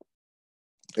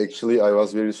 Actually, I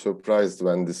was very surprised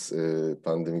when this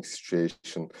pandemic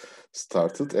situation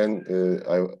started, and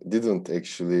I didn't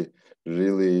actually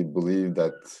really believe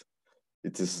that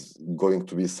it is going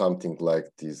to be something like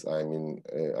this. I mean,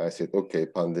 I said, okay,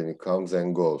 pandemic comes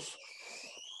and goes.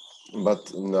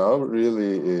 But now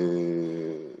really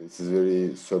it is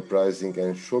very surprising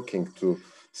and shocking to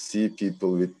see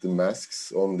people with the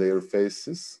masks on their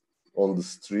faces on the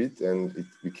street, and it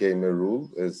became a rule,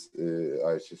 as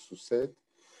Ayçe Su said.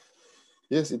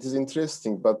 Yes, it is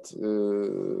interesting, but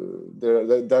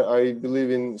I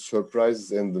believe in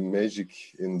surprises and the magic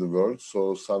in the world.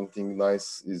 So something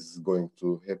nice is going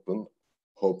to happen,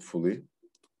 hopefully.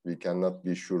 We cannot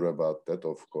be sure about that,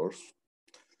 of course.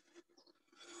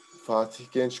 Fatih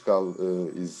Gençkal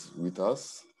is with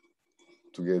us,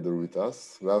 together with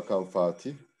us. Welcome,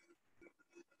 Fatih.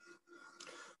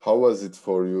 How was it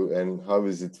for you, and how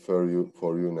is it for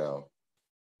you now?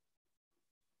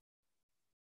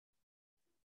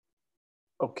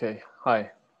 Okay,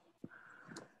 hi.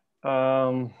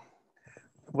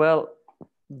 Well,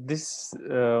 this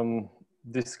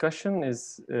discussion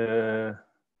is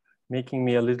making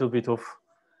me a little bit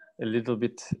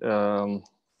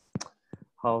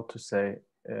how to say,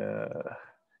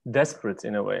 desperate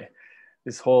in a way.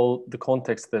 The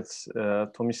context that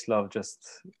Tomislav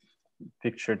just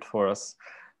pictured for us,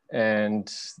 and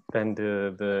then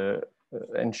the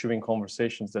ensuing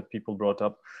conversations that people brought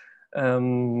up.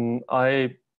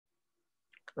 I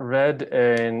read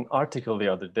an article the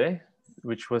other day,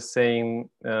 which was saying,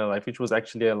 which was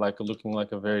actually looking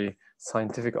like a very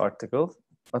scientific article,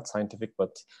 not scientific,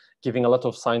 but giving a lot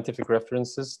of scientific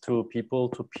references to people,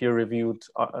 to peer-reviewed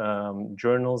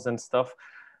journals and stuff,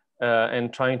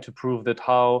 and trying to prove that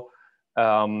how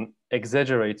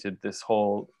exaggerated this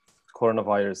whole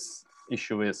coronavirus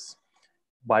issue is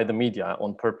by the media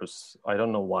on purpose. I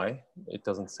don't know why. It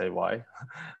doesn't say why,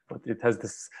 but it has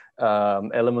this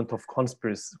element of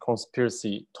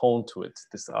conspiracy tone to it,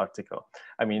 this article.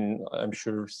 I mean, I'm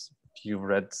sure you've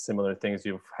read similar things,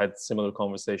 you've had similar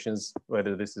conversations,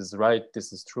 whether this is right,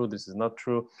 this is true, this is not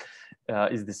true.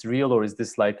 Is this real, or is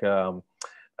this like a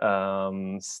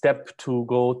step to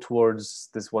go towards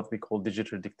this, what we call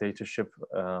digital dictatorship,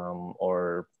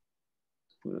 or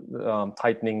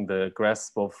tightening the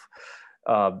grasp of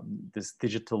this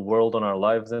digital world on our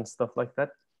lives and stuff like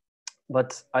that.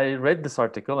 But I read this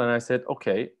article and I said,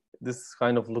 okay, this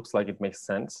kind of looks like it makes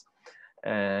sense.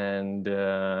 And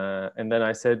then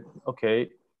I said, okay,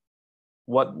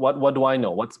 what do I know?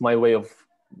 What's my way of,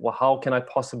 how can I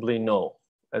possibly know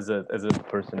as a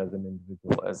person, as an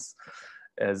individual,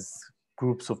 as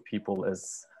groups of people,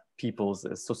 as peoples,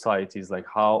 as societies, like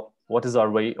what is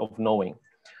our way of knowing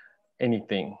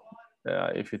anything,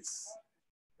 if it's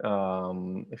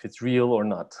real or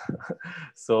not.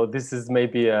 So this is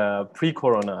maybe a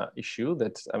pre-corona issue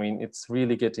that, I mean, it's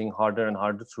really getting harder and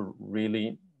harder to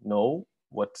really know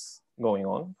what's going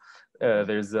on.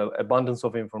 There's an abundance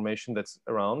of information that's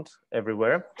around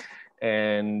everywhere.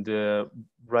 And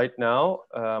right now,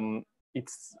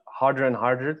 it's harder and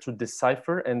harder to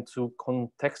decipher and to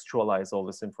contextualize all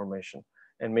this information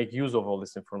and make use of all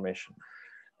this information.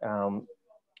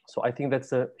 So I think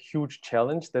that's a huge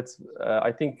challenge. That's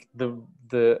I think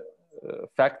the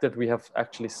fact that we have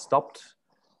actually stopped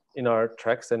in our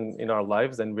tracks and in our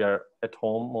lives, and we are at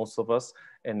home, most of us,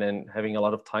 and then having a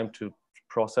lot of time to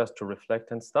process, to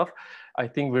reflect and stuff. I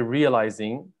think we're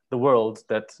realizing the world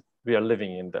that we are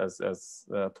living in, as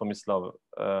Tomislav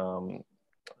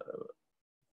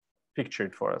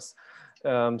pictured for us.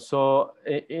 So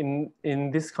in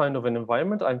this kind of an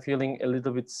environment, I'm feeling a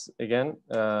little bit, again,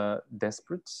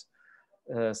 desperate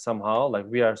somehow, like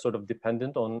we are sort of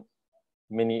dependent on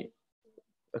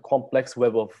a complex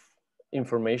web of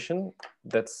information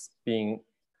that's being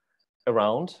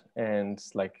around, and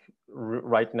like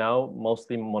right now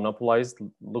mostly monopolized,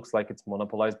 looks like it's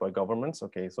monopolized by governments.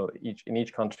 Okay, so in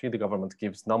each country the government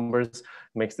gives numbers,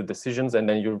 makes the decisions, and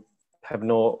then you have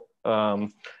no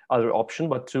other option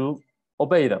but to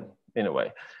obey them in a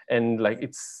way. And like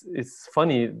it's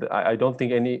funny, I don't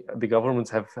think the governments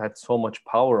have had so much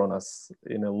power on us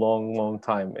in a long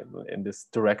time in this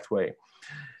direct way,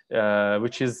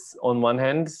 which is, on one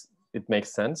hand it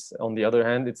makes sense, on the other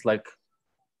hand it's like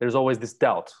there's always this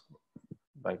doubt,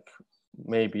 like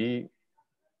maybe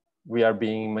we are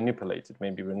being manipulated,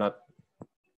 maybe we're not.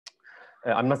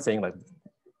 I'm not saying like,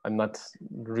 I'm not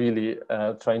really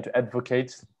trying to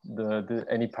advocate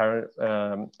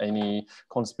any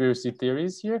conspiracy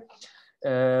theories here,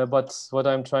 but what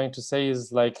I'm trying to say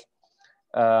is like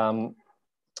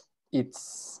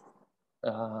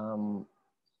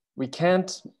we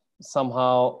can't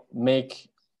somehow make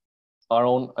our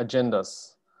own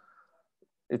agendas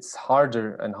it's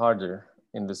harder and harder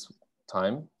in this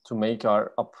time to make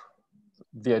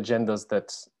the agendas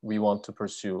that we want to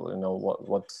pursue. You know,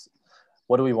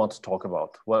 what do we want to talk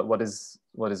about? What is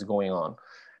going on?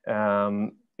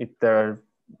 There are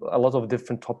a lot of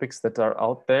different topics that are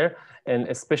out there, and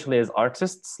especially as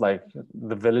artists, like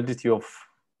the validity of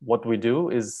what we do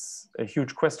is a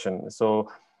huge question.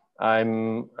 So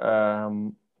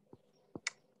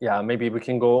yeah, maybe we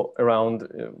can go around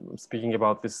speaking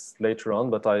about this later on,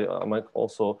 but I might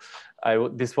also,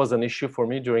 this was an issue for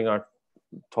me during our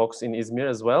talks in Izmir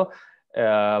as well.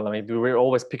 We were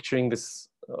always picturing this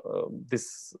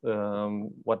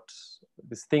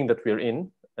thing that we're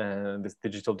in, this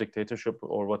digital dictatorship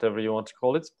or whatever you want to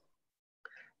call it,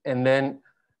 and then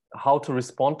how to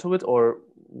respond to it or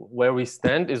where we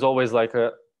stand is always like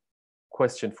a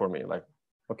question for me. Like,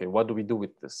 okay, what do we do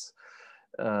with this?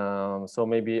 So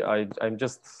maybe I'm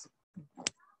just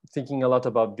thinking a lot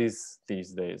about this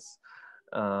these days,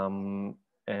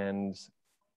 and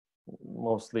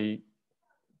mostly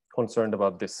concerned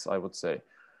about this, I would say.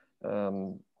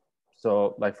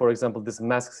 So, like, for example, this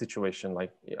mask situation,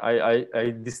 like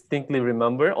I distinctly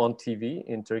remember on TV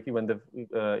in Turkey when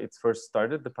it first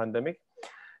started, the pandemic,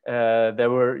 there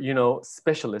were, you know,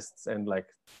 specialists and like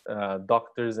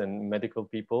doctors and medical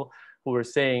people who were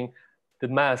saying the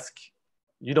mask,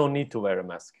 you don't need to wear a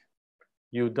mask.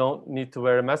 You don't need to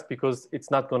wear a mask because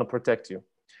it's not going to protect you.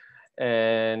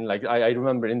 And like I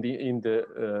remember in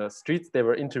the streets, they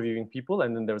were interviewing people,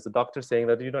 and then there was a doctor saying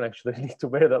that you don't actually need to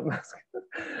wear that mask.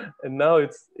 And now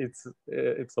it's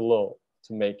a law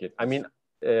to make it. I mean,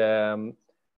 I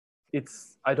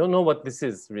don't know what this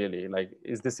is really. Like,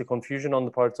 is this a confusion on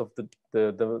the parts of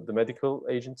the medical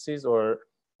agencies, or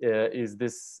is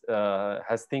this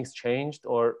has things changed,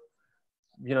 or,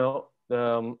 you know,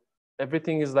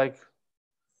 everything is like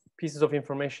pieces of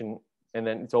information, and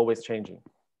then it's always changing.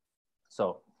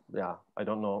 So yeah, I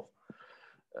don't know.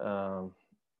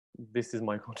 This is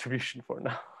my contribution for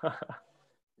now.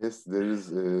 Yes, there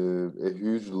is a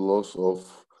huge loss of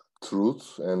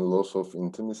truth and loss of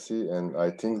intimacy, and I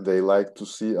think they like to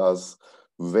see us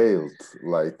veiled,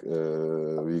 like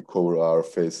we cover our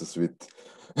faces with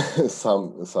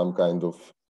some kind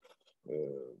of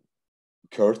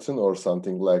curtain or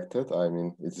something like that. I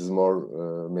mean, it is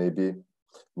more maybe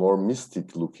more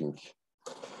mystic looking.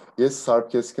 Yes, Sarp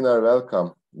Keskiner,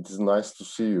 welcome. It is nice to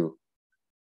see you.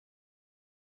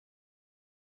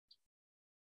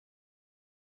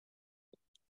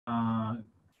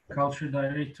 Culture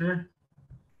director.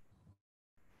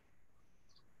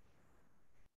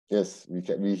 Yes,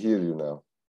 we hear you now.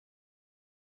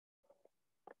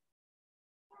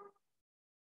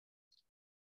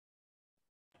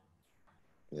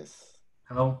 Yes.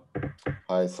 Hello.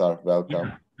 Hi, Sarp.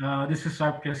 Welcome. Yeah. This is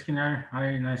Sarp Keskiner.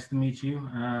 Hi, nice to meet you.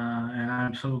 And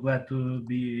I'm so glad to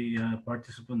be a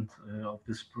participant of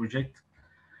this project.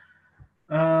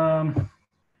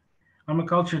 I'm a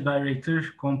culture director,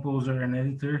 composer, and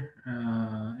editor,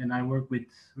 and I work with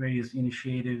various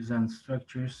initiatives and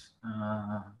structures,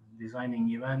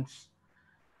 designing events.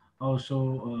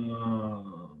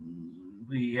 Also,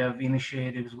 we have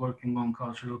initiatives working on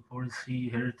cultural policy,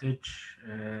 heritage,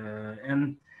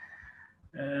 and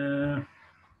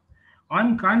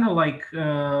I'm kind of like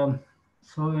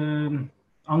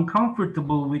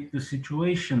uncomfortable with the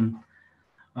situation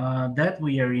that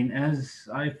we are in, as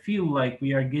I feel like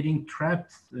we are getting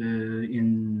trapped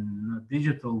in a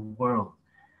digital world,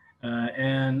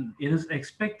 and it is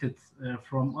expected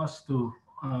from us to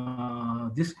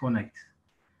disconnect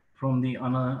from the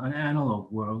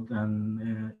analog world,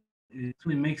 and it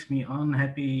really makes me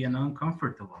unhappy and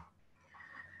uncomfortable.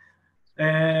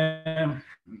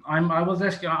 I was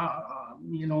asking,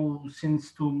 you know,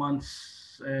 since 2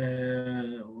 months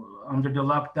under the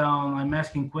lockdown, I'm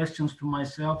asking questions to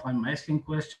myself, I'm asking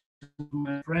questions to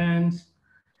my friends,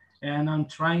 and I'm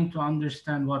trying to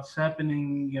understand what's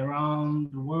happening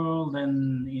around the world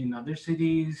and in other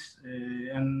cities.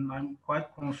 And I'm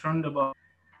quite concerned about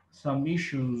some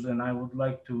issues, and I would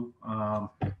like to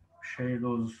share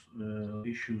those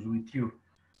issues with you.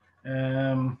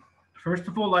 First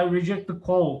of all, I reject the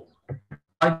call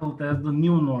titled as the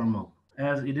new normal,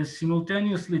 as it is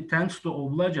simultaneously tends to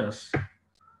oblige us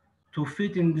to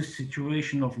fit in this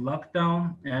situation of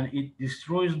lockdown, and it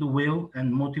destroys the will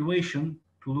and motivation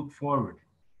to look forward.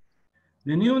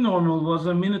 The new normal was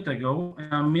a minute ago,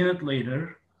 and a minute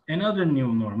later, another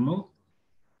new normal,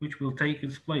 which will take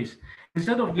its place.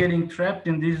 Instead of getting trapped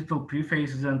in digital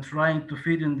prefaces and trying to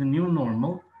fit in the new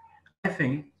normal, I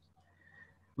think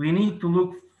we need to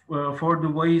look for the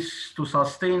ways to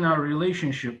sustain our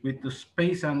relationship with the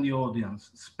space and the audience.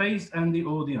 Space and the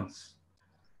audience.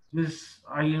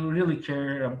 I really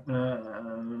care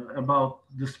about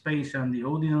the space and the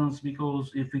audience,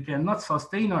 because if we cannot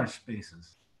sustain our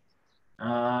spaces,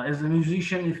 as a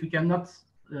musician, if we cannot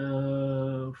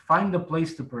find a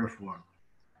place to perform,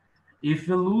 if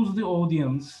we lose the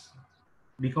audience,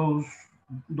 because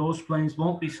those planes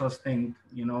won't be sustained,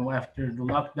 you know, after the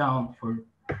lockdown for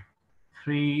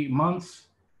 3 months,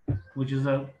 which is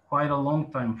quite a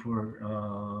long time for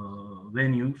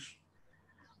venues.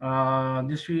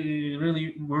 This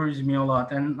really worries me a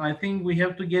lot. And I think we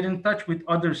have to get in touch with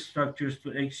other structures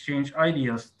to exchange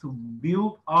ideas to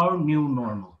build our new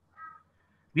normal.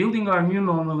 Building our new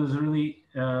normal is really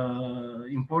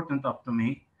important up to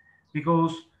me,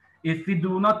 because if we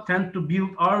do not tend to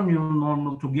build our new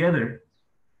normal together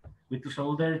with the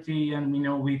solidarity and, you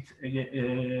know, with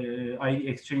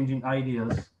exchanging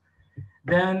ideas,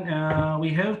 then we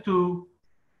have to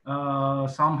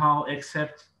somehow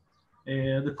accept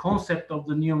the concept of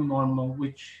the new normal,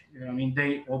 which, I mean,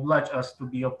 they oblige us to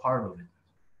be a part of it.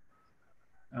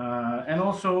 And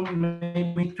also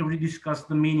maybe to rediscuss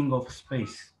the meaning of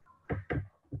space.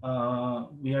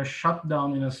 We are shut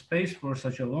down in a space for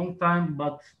such a long time,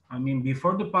 but I mean,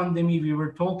 before the pandemic, we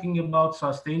were talking about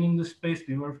sustaining the space.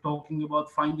 We were talking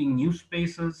about finding new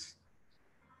spaces.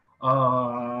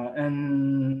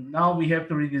 And now we have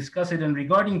to rediscuss it. And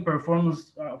regarding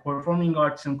performing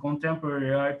arts and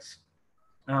contemporary arts,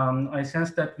 I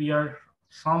sense that we are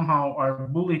somehow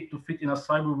bullied to fit in a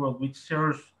cyber world which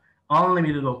serves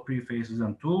unlimited of prefaces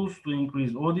and tools to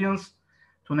increase audience,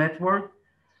 to network.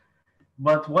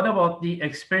 But what about the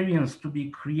experience to be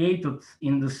created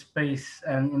in the space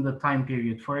and in the time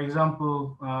period? For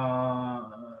example,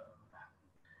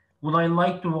 would I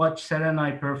like to watch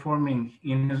Serenay performing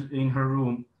in her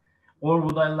room, or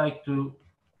would I like to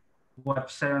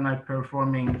watch Serenay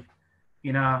performing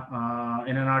in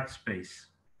an art space?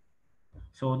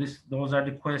 So those are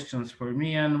the questions for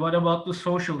me. And what about the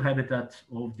social habitat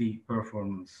of the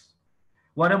performance?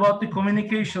 What about the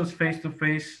communications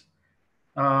face-to-face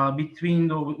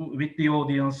with the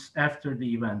audience after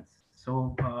the event?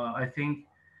 So I think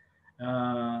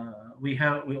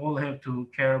we all have to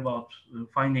care about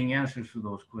finding answers to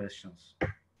those questions.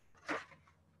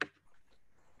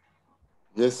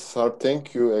 Yes, Sarp,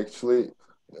 thank you. Actually,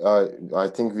 I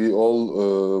think we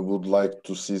all would like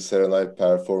to see Serenay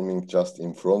performing just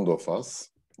in front of us,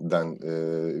 than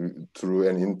through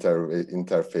an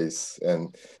interface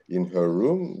and in her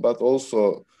room, but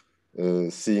also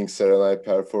seeing Serenay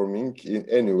performing in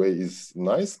any way is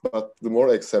nice, but the more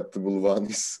acceptable one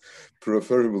is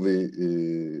preferably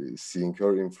seeing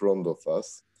her in front of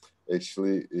us.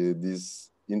 Actually,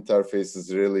 these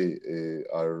interfaces really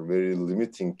are very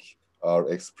limiting our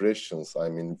expressions. I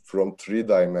mean, from 3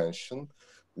 dimensions,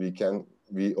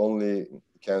 we only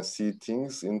can see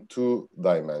things in 2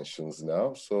 dimensions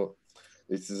now. So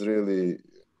it is really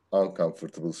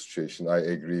uncomfortable situation. I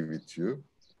agree with you.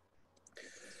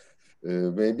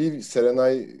 Maybe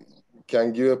Serenay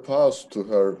can give a pause to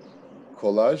her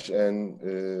collage and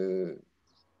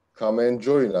come and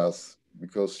join us,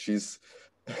 because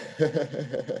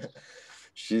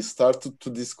she started to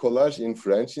this collage in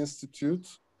French Institute,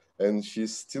 and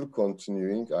she's still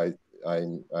continuing. I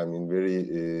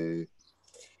mean,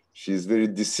 she's very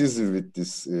decisive with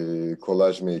this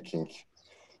collage making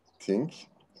thing.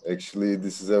 Actually,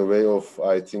 this is a way of,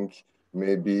 I think,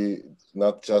 maybe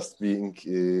not just being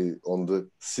on the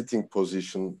sitting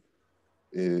position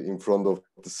in front of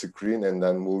the screen and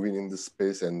then moving in the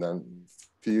space and then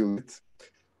feel it.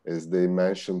 As they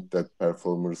mentioned that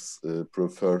performers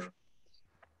prefer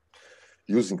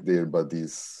using their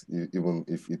bodies, even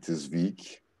if it is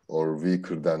weak or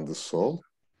weaker than the soul.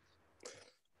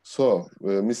 So,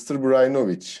 Mr.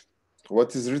 Brajnović,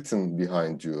 what is written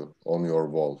behind you on your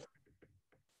wall?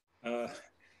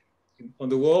 On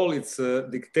the wall, it's a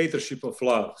dictatorship of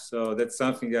love. So that's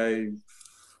something I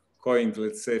coined,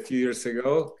 let's say, a few years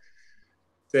ago,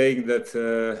 saying that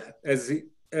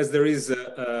as there is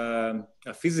a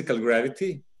physical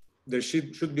gravity, there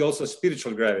should be also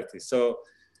spiritual gravity. So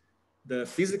the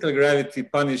physical gravity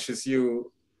punishes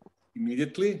you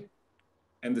immediately,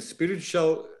 and the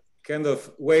spiritual kind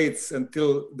of waits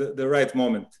until the right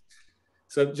moment.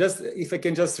 So just, if I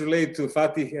can just relate to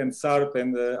Fatih and Sarp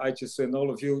and Ayçe Su and all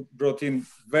of you brought in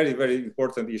very, very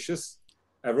important issues.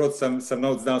 I wrote some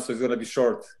notes down, so it's going to be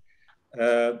short.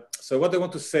 So what I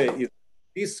want to say is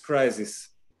this crisis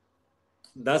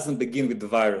doesn't begin with the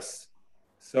virus.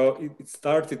 So it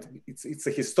started, it's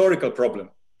a historical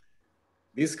problem.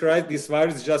 This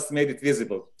virus just made it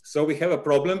visible. So we have a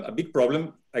problem, a big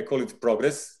problem. I call it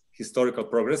progress, historical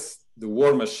progress, the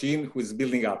war machine who is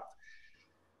building up.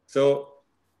 So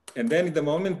And then in the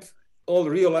moment, all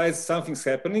realized something's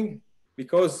happening,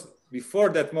 because before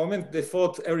that moment, they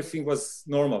thought everything was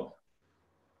normal.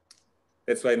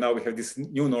 That's why now we have this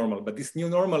new normal. But this new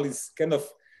normal is kind of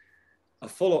a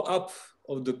follow-up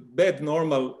of the bad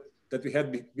normal that we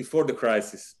had before the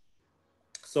crisis.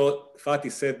 So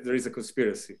Fatih said there is a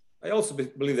conspiracy. I also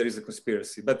believe there is a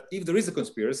conspiracy. But if there is a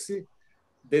conspiracy,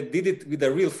 they did it with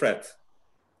a real threat,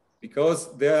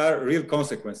 because there are real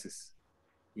consequences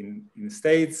in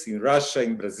States, in Russia,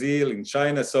 in Brazil, in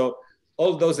China. So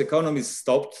all those economies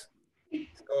stopped.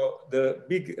 So the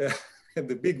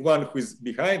big one who is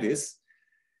behind this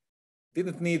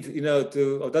didn't need,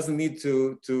 or doesn't need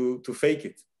to fake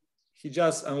it. He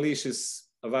just unleashes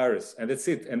a virus, and that's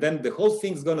it. And then the whole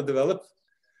thing's going to develop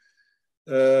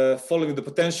following the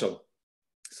potential.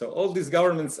 So all these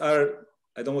governments are,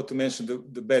 I don't want to mention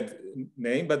the bad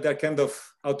name, but they're kind of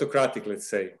autocratic, let's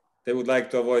say. They would like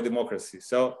to avoid democracy.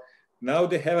 So now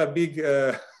they have a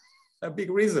big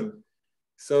reason.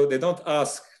 So they don't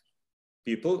ask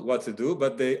people what to do,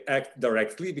 but they act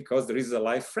directly because there is a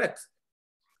live threat.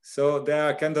 So they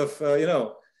are kind of,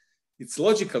 it's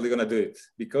logical they're going to do it,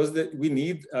 because we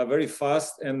need a very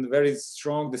fast and very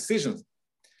strong decisions.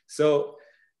 So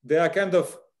they are kind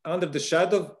of under the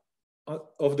shadow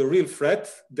of the real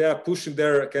threat. They are pushing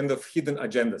their kind of hidden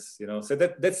agendas, So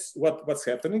that's what's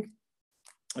happening.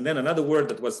 And then another word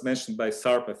that was mentioned by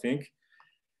Sarp, I think,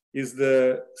 is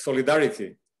the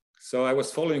solidarity. So I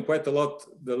was following quite a lot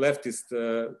the leftist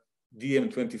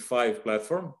DiEM25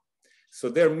 platform. So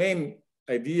their main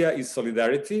idea is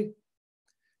solidarity.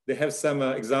 They have some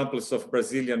examples of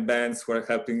Brazilian bands who are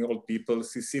helping old people,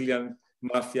 Sicilian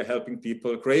mafia helping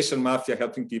people, Croatian mafia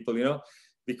helping people,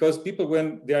 because people,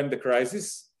 when they are in the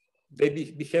crisis, they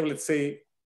behave, let's say,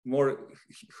 more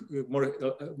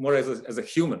as a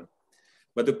human.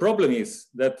 But the problem is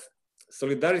that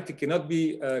solidarity cannot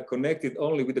be connected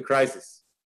only with the crisis,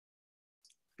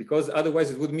 because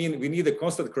otherwise it would mean we need a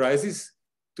constant crisis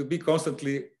to be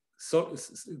constantly,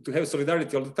 to have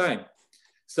solidarity all the time.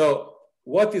 So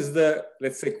what is the,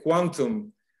 let's say,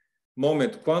 quantum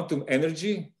moment, quantum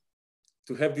energy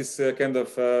to have this kind of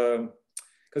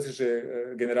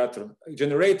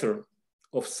generator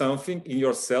of something in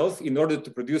yourself in order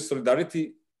to produce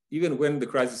solidarity even when the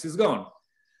crisis is gone?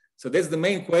 So that's the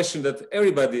main question that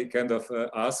everybody kind of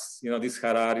asks, this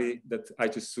Harari that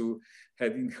Ayçe Su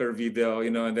had in her video,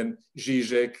 and then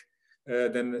Zizek,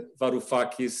 then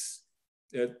Varoufakis,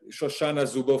 Shoshana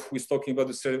Zuboff, who is talking about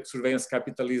the surveillance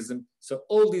capitalism. So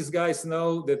all these guys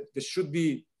know that there should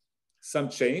be some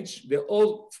change. They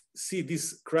all see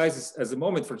this crisis as a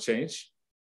moment for change.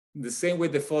 In the same way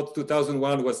they thought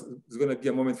 2001 was going to be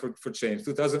a moment for change.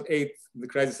 2008, the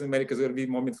crisis in America is going to be a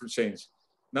moment for change.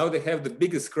 Now they have the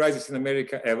biggest crisis in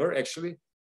America ever, actually.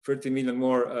 30 million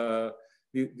more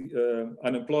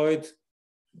unemployed,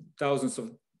 thousands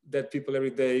of dead people every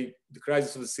day, the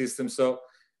crisis of the system. So,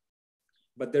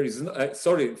 but there is no,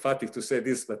 sorry, Fatih, to say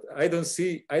this, but I don't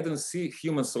see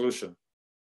human solution,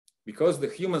 because the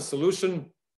human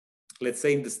solution, let's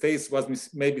say in the States, was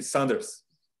maybe Sanders,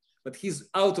 but he's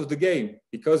out of the game,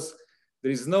 because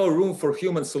there is no room for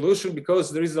human solution,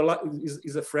 because there is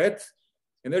a threat.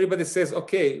 And everybody says,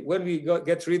 okay, when we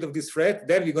get rid of this threat,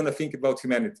 then we're going to think about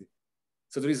humanity.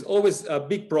 So there is always a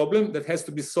big problem that has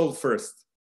to be solved first.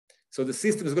 So the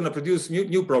system is going to produce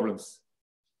new problems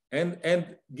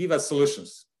and give us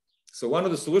solutions. So one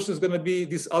of the solutions is going to be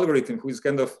this algorithm who is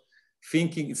kind of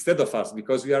thinking instead of us,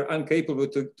 because we are incapable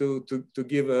to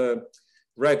give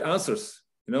right answers.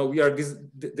 We are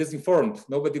disinformed.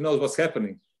 Nobody knows what's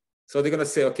happening. So they're going to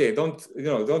say, okay,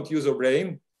 don't use your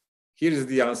brain. Here is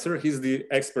the answer. He's the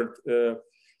expert,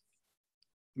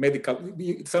 medical.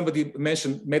 Somebody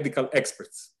mentioned medical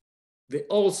experts. They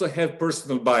also have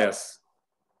personal bias.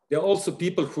 There are also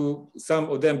people who, some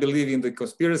of them believe in the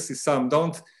conspiracy, some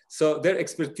don't. So their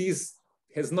expertise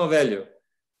has no value.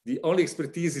 The only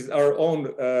expertise is our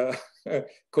own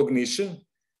cognition.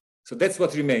 So that's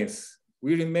what remains.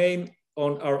 We remain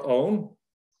on our own,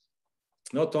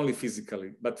 not only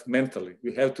physically, but mentally.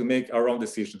 We have to make our own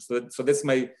decisions. So that's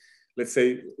my, let's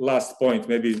say, last point.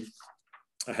 Maybe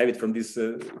I have it from this,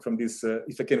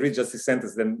 if I can read just this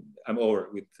sentence, then I'm over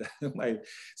with my,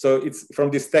 so it's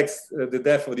from this text, The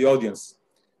Death of the Audience.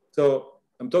 So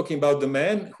I'm talking about the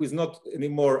man who is not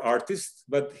anymore artist,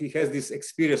 but he has this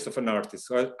experience of an artist.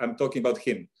 So I'm talking about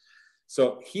him.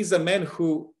 So he's a man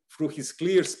who, through his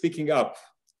clear speaking up,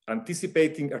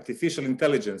 anticipating artificial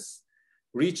intelligence,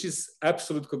 reaches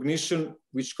absolute cognition,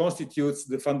 which constitutes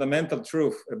the fundamental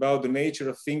truth about the nature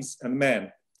of things and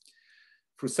man.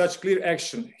 Through such clear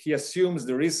action, he assumes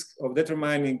the risk of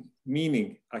determining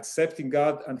meaning, accepting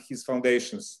God and his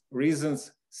foundations,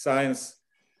 reasons, science,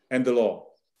 and the law.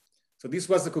 So this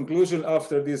was the conclusion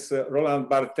after this Roland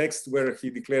Barthes text where he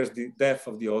declares the death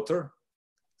of the author.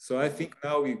 So I think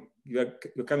now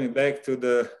you're coming back to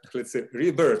the, let's say,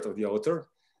 rebirth of the author.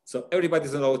 So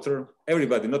everybody's an author,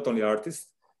 everybody, not only artists,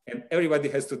 and everybody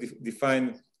has to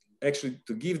define, actually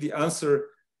to give the answer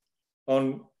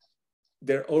on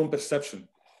their own perception.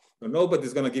 So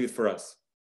nobody's gonna give it for us.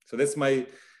 So that's my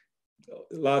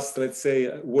last, let's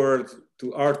say, word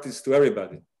to artists, to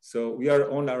everybody. So we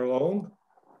are on our own,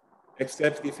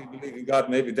 except if we believe in God,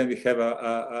 maybe then we have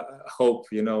a hope,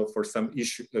 you know, for some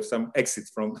issue, some exit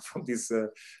from this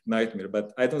nightmare.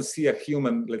 But I don't see a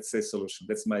human, let's say, solution.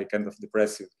 That's my kind of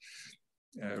depressive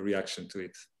reaction to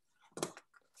it.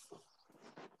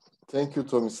 Thank you,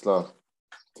 Tomislav.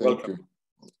 Thank Welcome.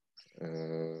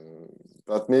 you.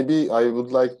 But maybe I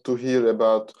would like to hear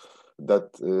about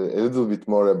that a little bit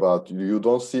more about, you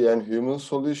don't see any human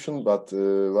solution, but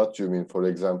what do you mean? For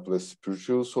example, a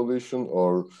spiritual solution,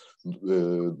 or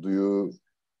do you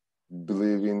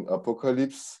believe in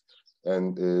apocalypse?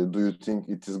 And do you think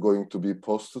it is going to be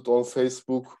posted on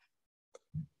Facebook?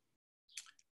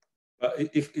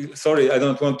 Sorry, I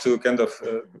don't want to kind of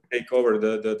take over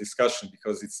the discussion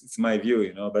because it's my view,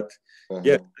 you know, but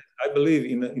yeah, I believe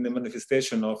in the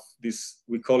manifestation of this,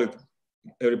 we call it,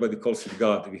 everybody calls it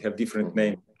God. We have different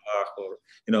names, or,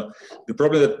 you know, the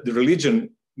problem that the religion,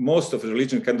 most of the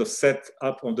religion kind of set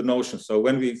up on the notion. So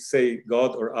when we say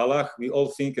God or Allah, we all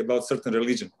think about certain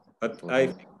religion, but I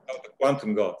think about the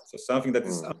quantum God. So something that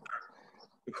is under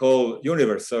the whole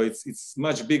universe. So it's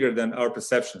much bigger than our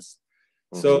perceptions.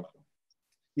 So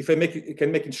if I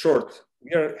can make it short,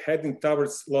 we are heading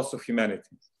towards loss of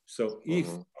humanity. So if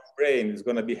our brain is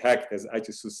going to be hacked, as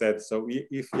Ayçe Su said, so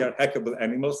if we are hackable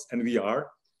animals, and we are,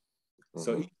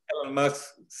 so if Elon Musk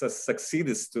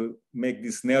succeeds to make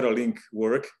this Neuralink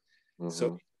work,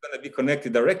 so it's going to be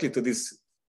connected directly to this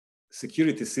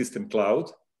security system cloud,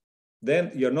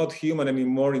 then you're not human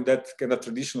anymore in that kind of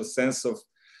traditional sense of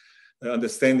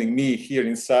understanding me here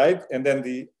inside, and then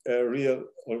the real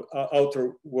or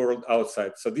outer world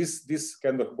outside. So this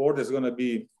kind of border is going to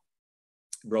be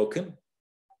broken,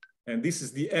 and this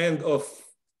is the end of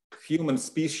human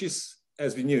species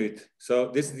as we knew it.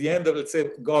 So this is the end of, let's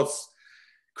say, God's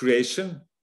creation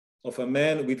of a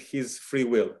man with his free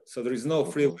will. So there is no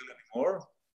free will anymore.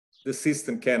 The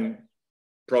system can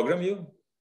program you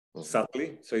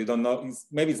subtly, so you don't know.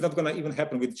 Maybe it's not going to even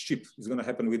happen with chip. It's going to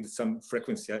happen with some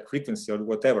frequency or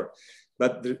whatever.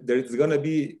 But there is going to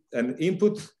be an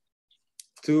input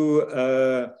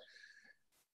to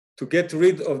get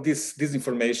rid of this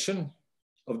information,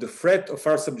 of the threat of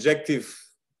our subjective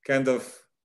kind of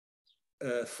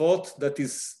thought that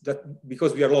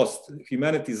because we are lost.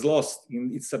 Humanity is lost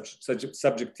in its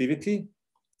subjectivity,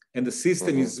 and the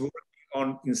system is working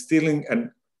on instilling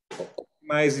and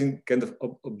optimizing kind of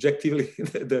objectively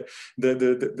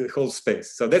the whole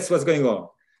space. So that's what's going on.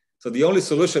 So the only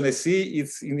solution I see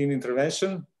is in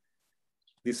intervention.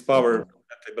 This power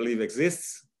that I believe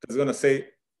exists, that's going to say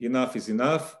enough is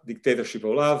enough, dictatorship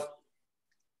of love.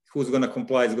 Who's going to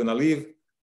comply is going to leave,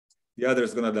 the other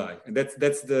is going to die. And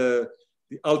that's the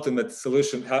ultimate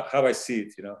solution, how I see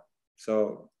it, you know.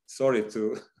 So sorry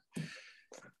to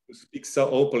speak so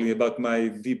openly about my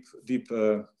deep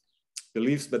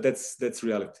beliefs, but that's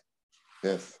reality.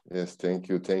 Yes, thank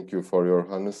you for your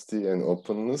honesty and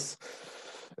openness.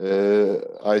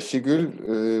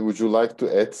 Ayşegül, would you like to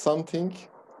add something?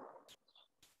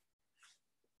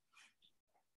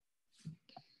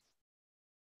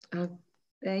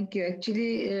 Thank you.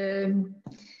 Actually,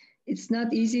 it's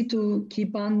not easy to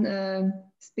keep on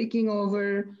speaking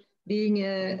over being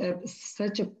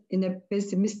in a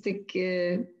pessimistic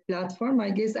platform. I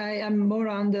guess I am more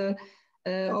on the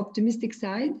optimistic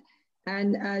side,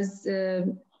 and as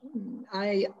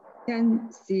I can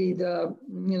see the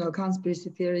conspiracy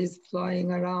theories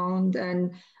flying around,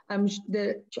 and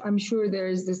I'm sure there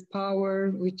is this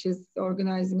power which is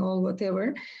organizing all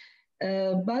whatever.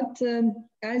 But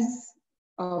as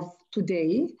of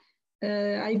today,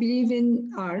 I believe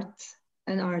in art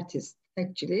and artists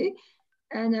actually,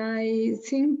 and I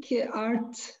think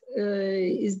art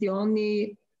is the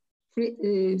only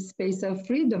space of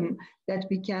freedom that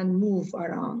we can move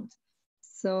around.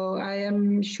 So I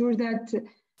am sure that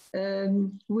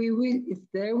if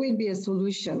there will be a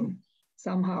solution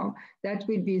somehow, that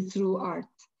will be through art.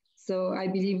 So I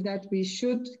believe that we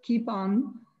should keep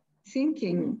on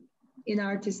thinking in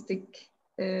artistic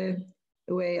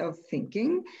way of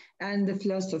thinking, and the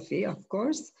philosophy, of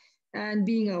course, and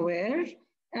being aware.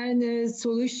 And the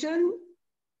solution,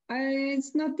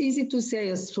 it's not easy to say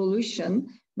a solution,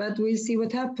 but we'll see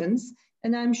what happens.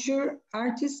 And I'm sure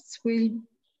artists will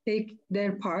take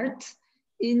their part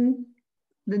in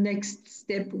the next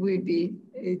step we'll be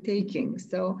taking.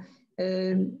 So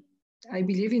I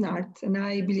believe in art, and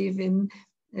I believe in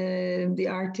the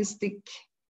artistic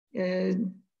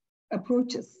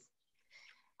approaches.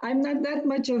 I'm not that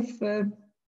much of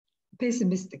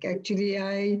pessimistic, actually.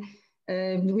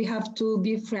 We have to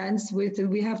be friends with,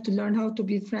 we have to learn how to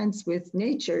be friends with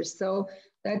nature. So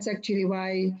that's actually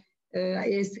why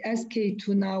as K2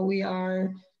 now we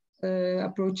are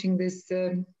approaching this,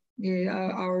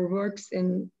 our works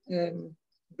in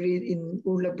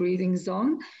Urla breathing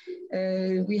zone.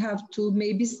 We have to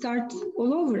maybe start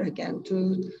all over again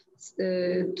to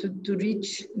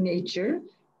reach nature,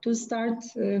 to start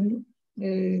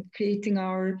creating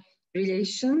our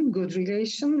good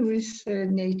relation with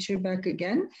nature back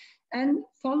again, and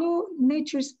follow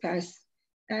nature's path.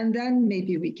 And then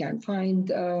maybe we can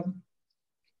find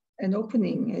an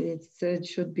opening. It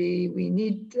should be, we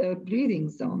need breathing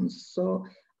zones. So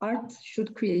art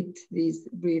should create these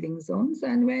breathing zones.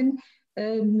 And when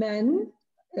men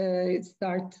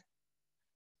start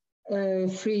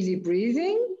freely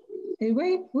breathing,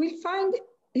 we'll find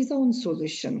his own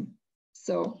solution.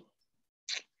 So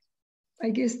I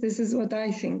guess this is what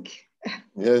I think.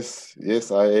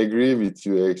 Yes, I agree with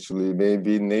you, actually.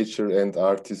 Maybe nature and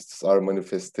artists are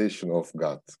manifestation of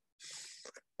God.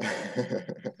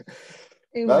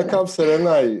 Welcome,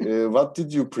 Serenay. What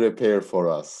did you prepare for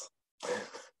us?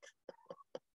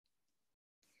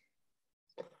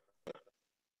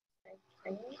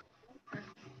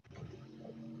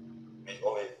 We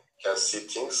only can see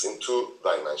things in 2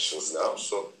 dimensions now,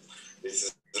 so this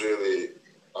is really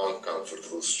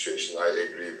uncomfortable situation. I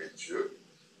agree with you.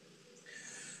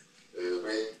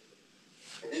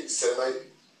 Maybe Serenay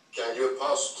can give a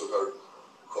pause to her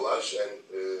collage and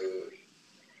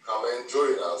come and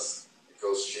join us,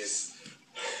 because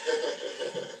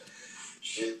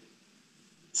she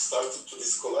started to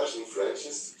this collage in French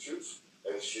Institute,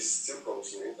 and she's still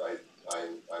continuing.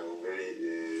 I'm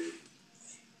very,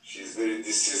 she's very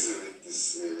decisive with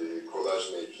this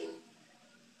collage making.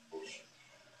 I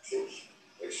think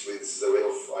actually this is a way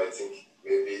of, I think,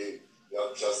 maybe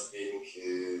not just being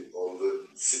on the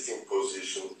sitting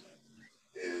position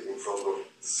in front of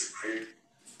the screen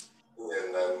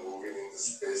and then moving in the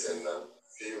space and then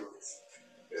feel it,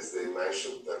 as they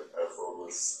mentioned, that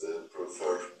performance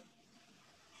prefer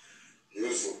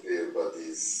using their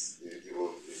bodies,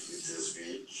 even if it is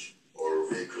weak or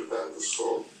weaker than the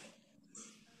soul.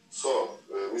 So,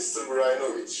 Mr.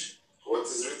 Brajnović, what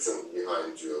is written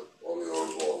behind you on your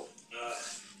wall?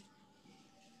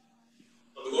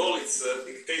 On the wall, it's a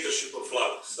dictatorship of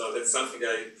love. So that's something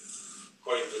I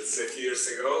coined, let's say, a few years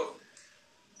ago,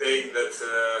 saying that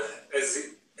as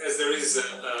there is a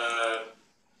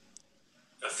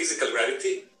physical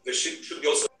gravity, there should be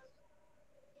also.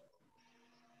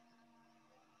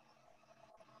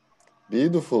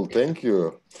 Beautiful, thank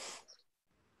you.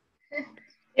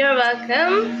 You're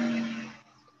welcome.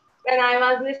 When I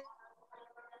was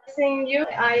listening to you,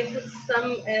 I put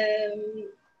some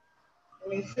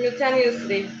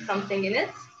simultaneously something in it.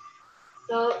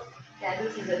 So yeah,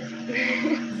 this is it.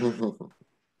 Super.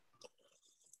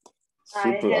 I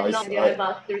had no idea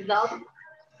about the result.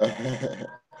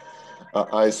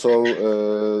 I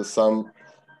saw some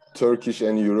Turkish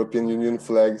and European Union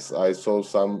flags. I saw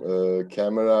some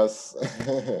cameras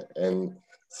and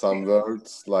some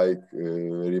words like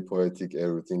very poetic,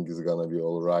 everything is gonna be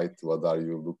all right. What are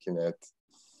you looking at?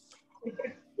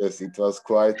 Yes, it was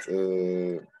quite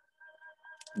a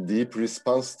deep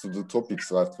response to the topics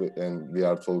that we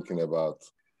are talking about.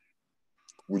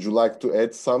 Would you like to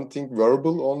add something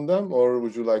verbal on them, or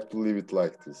would you like to leave it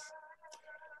like this?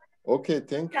 Okay,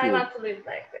 thank you. I want to leave it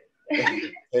like this.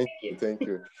 Thank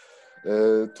you.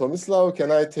 Tomislav,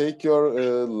 can I take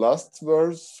your last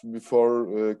words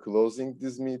before closing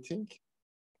this meeting?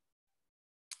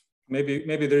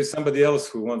 Maybe there is somebody else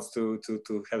who wants to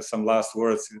have some last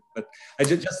words, but I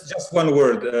just one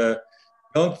word.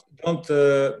 Don't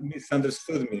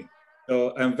misunderstood me.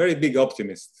 So I'm a very big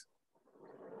optimist.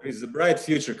 There is a bright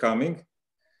future coming.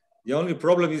 The only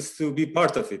problem is to be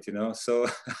part of it, you know. So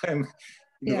I'm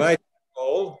inviting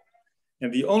all.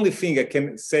 And the only thing I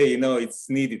can say, you know, it's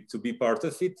needed to be part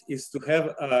of it is to have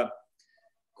a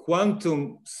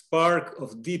quantum spark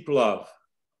of deep love.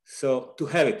 So to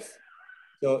have it.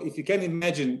 So if you can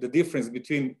imagine the difference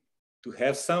between to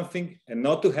have something and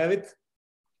not to have it,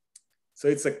 so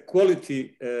it's a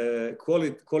qualitative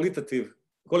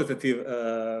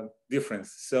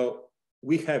difference. So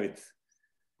we have it.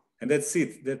 And that's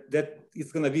it. That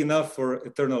it's going to be enough for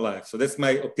eternal life. So that's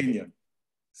my opinion.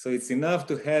 So it's enough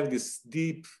to have this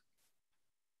deep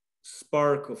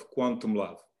spark of quantum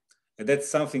love. And that's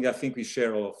something I think we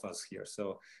share, all of us here.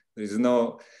 So there is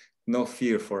no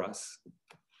fear for us.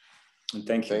 And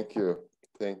thank you. Thank you.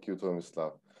 Thank you,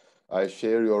 Tomislav. I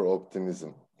share your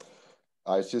optimism.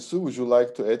 Ayçe Su, would you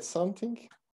like to add something?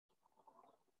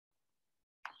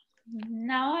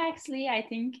 No, actually, I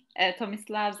think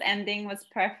Tomislav's ending was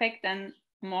perfect, and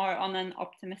more on an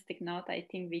optimistic note. I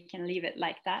think we can leave it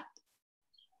like that.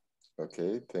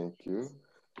 Okay, thank you.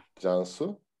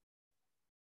 Cansu?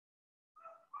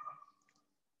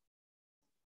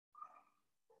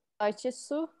 Ayçe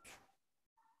Su.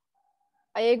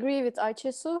 I agree with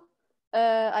Ayçe Su.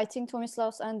 I think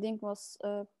Tomislav's ending was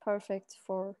perfect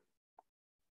for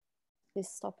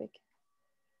this topic.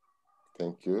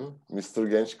 Thank you. Mr.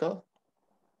 Gençkal?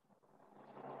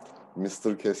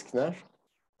 Mr. Keskiner?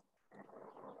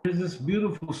 There's this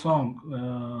beautiful song,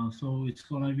 so it's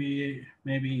gonna be,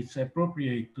 maybe it's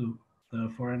appropriate to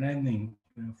for an ending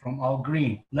from Al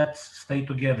Green. Let's stay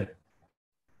together.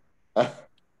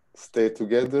 Stay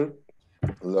together,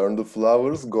 learn the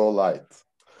flowers, go light.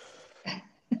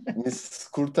 Miss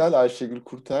Kurtel, Ayşegül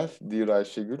Kurtel, dear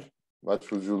Ayşegül,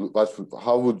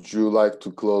 how would you like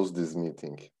to close this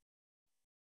meeting?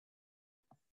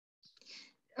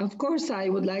 Of course, I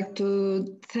would like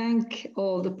to thank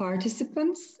all the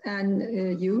participants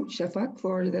and you, Şafak,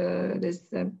 for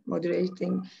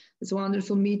moderating this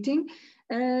wonderful meeting.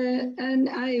 And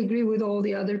I agree with all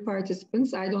the other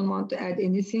participants. I don't want to add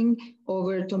anything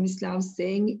over Tomislav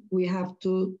saying we have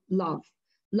to love.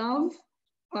 Love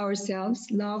ourselves,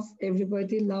 love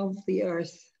everybody, love the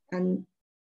earth and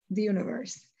the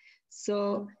universe.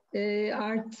 So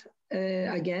art,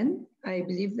 again, I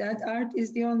believe that art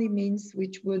is the only means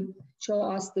which would show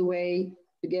us the way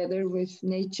together with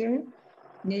nature,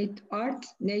 art,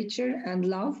 nature, and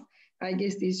love. I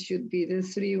guess these should be the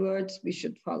three words we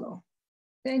should follow.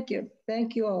 Thank you.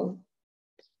 Thank you all.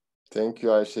 Thank you,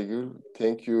 Ayşegül.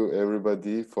 Thank you,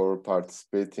 everybody, for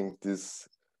participating this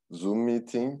Zoom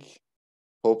meeting.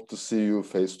 Hope to see you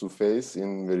face to face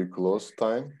in very close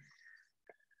time.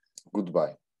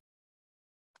 Goodbye.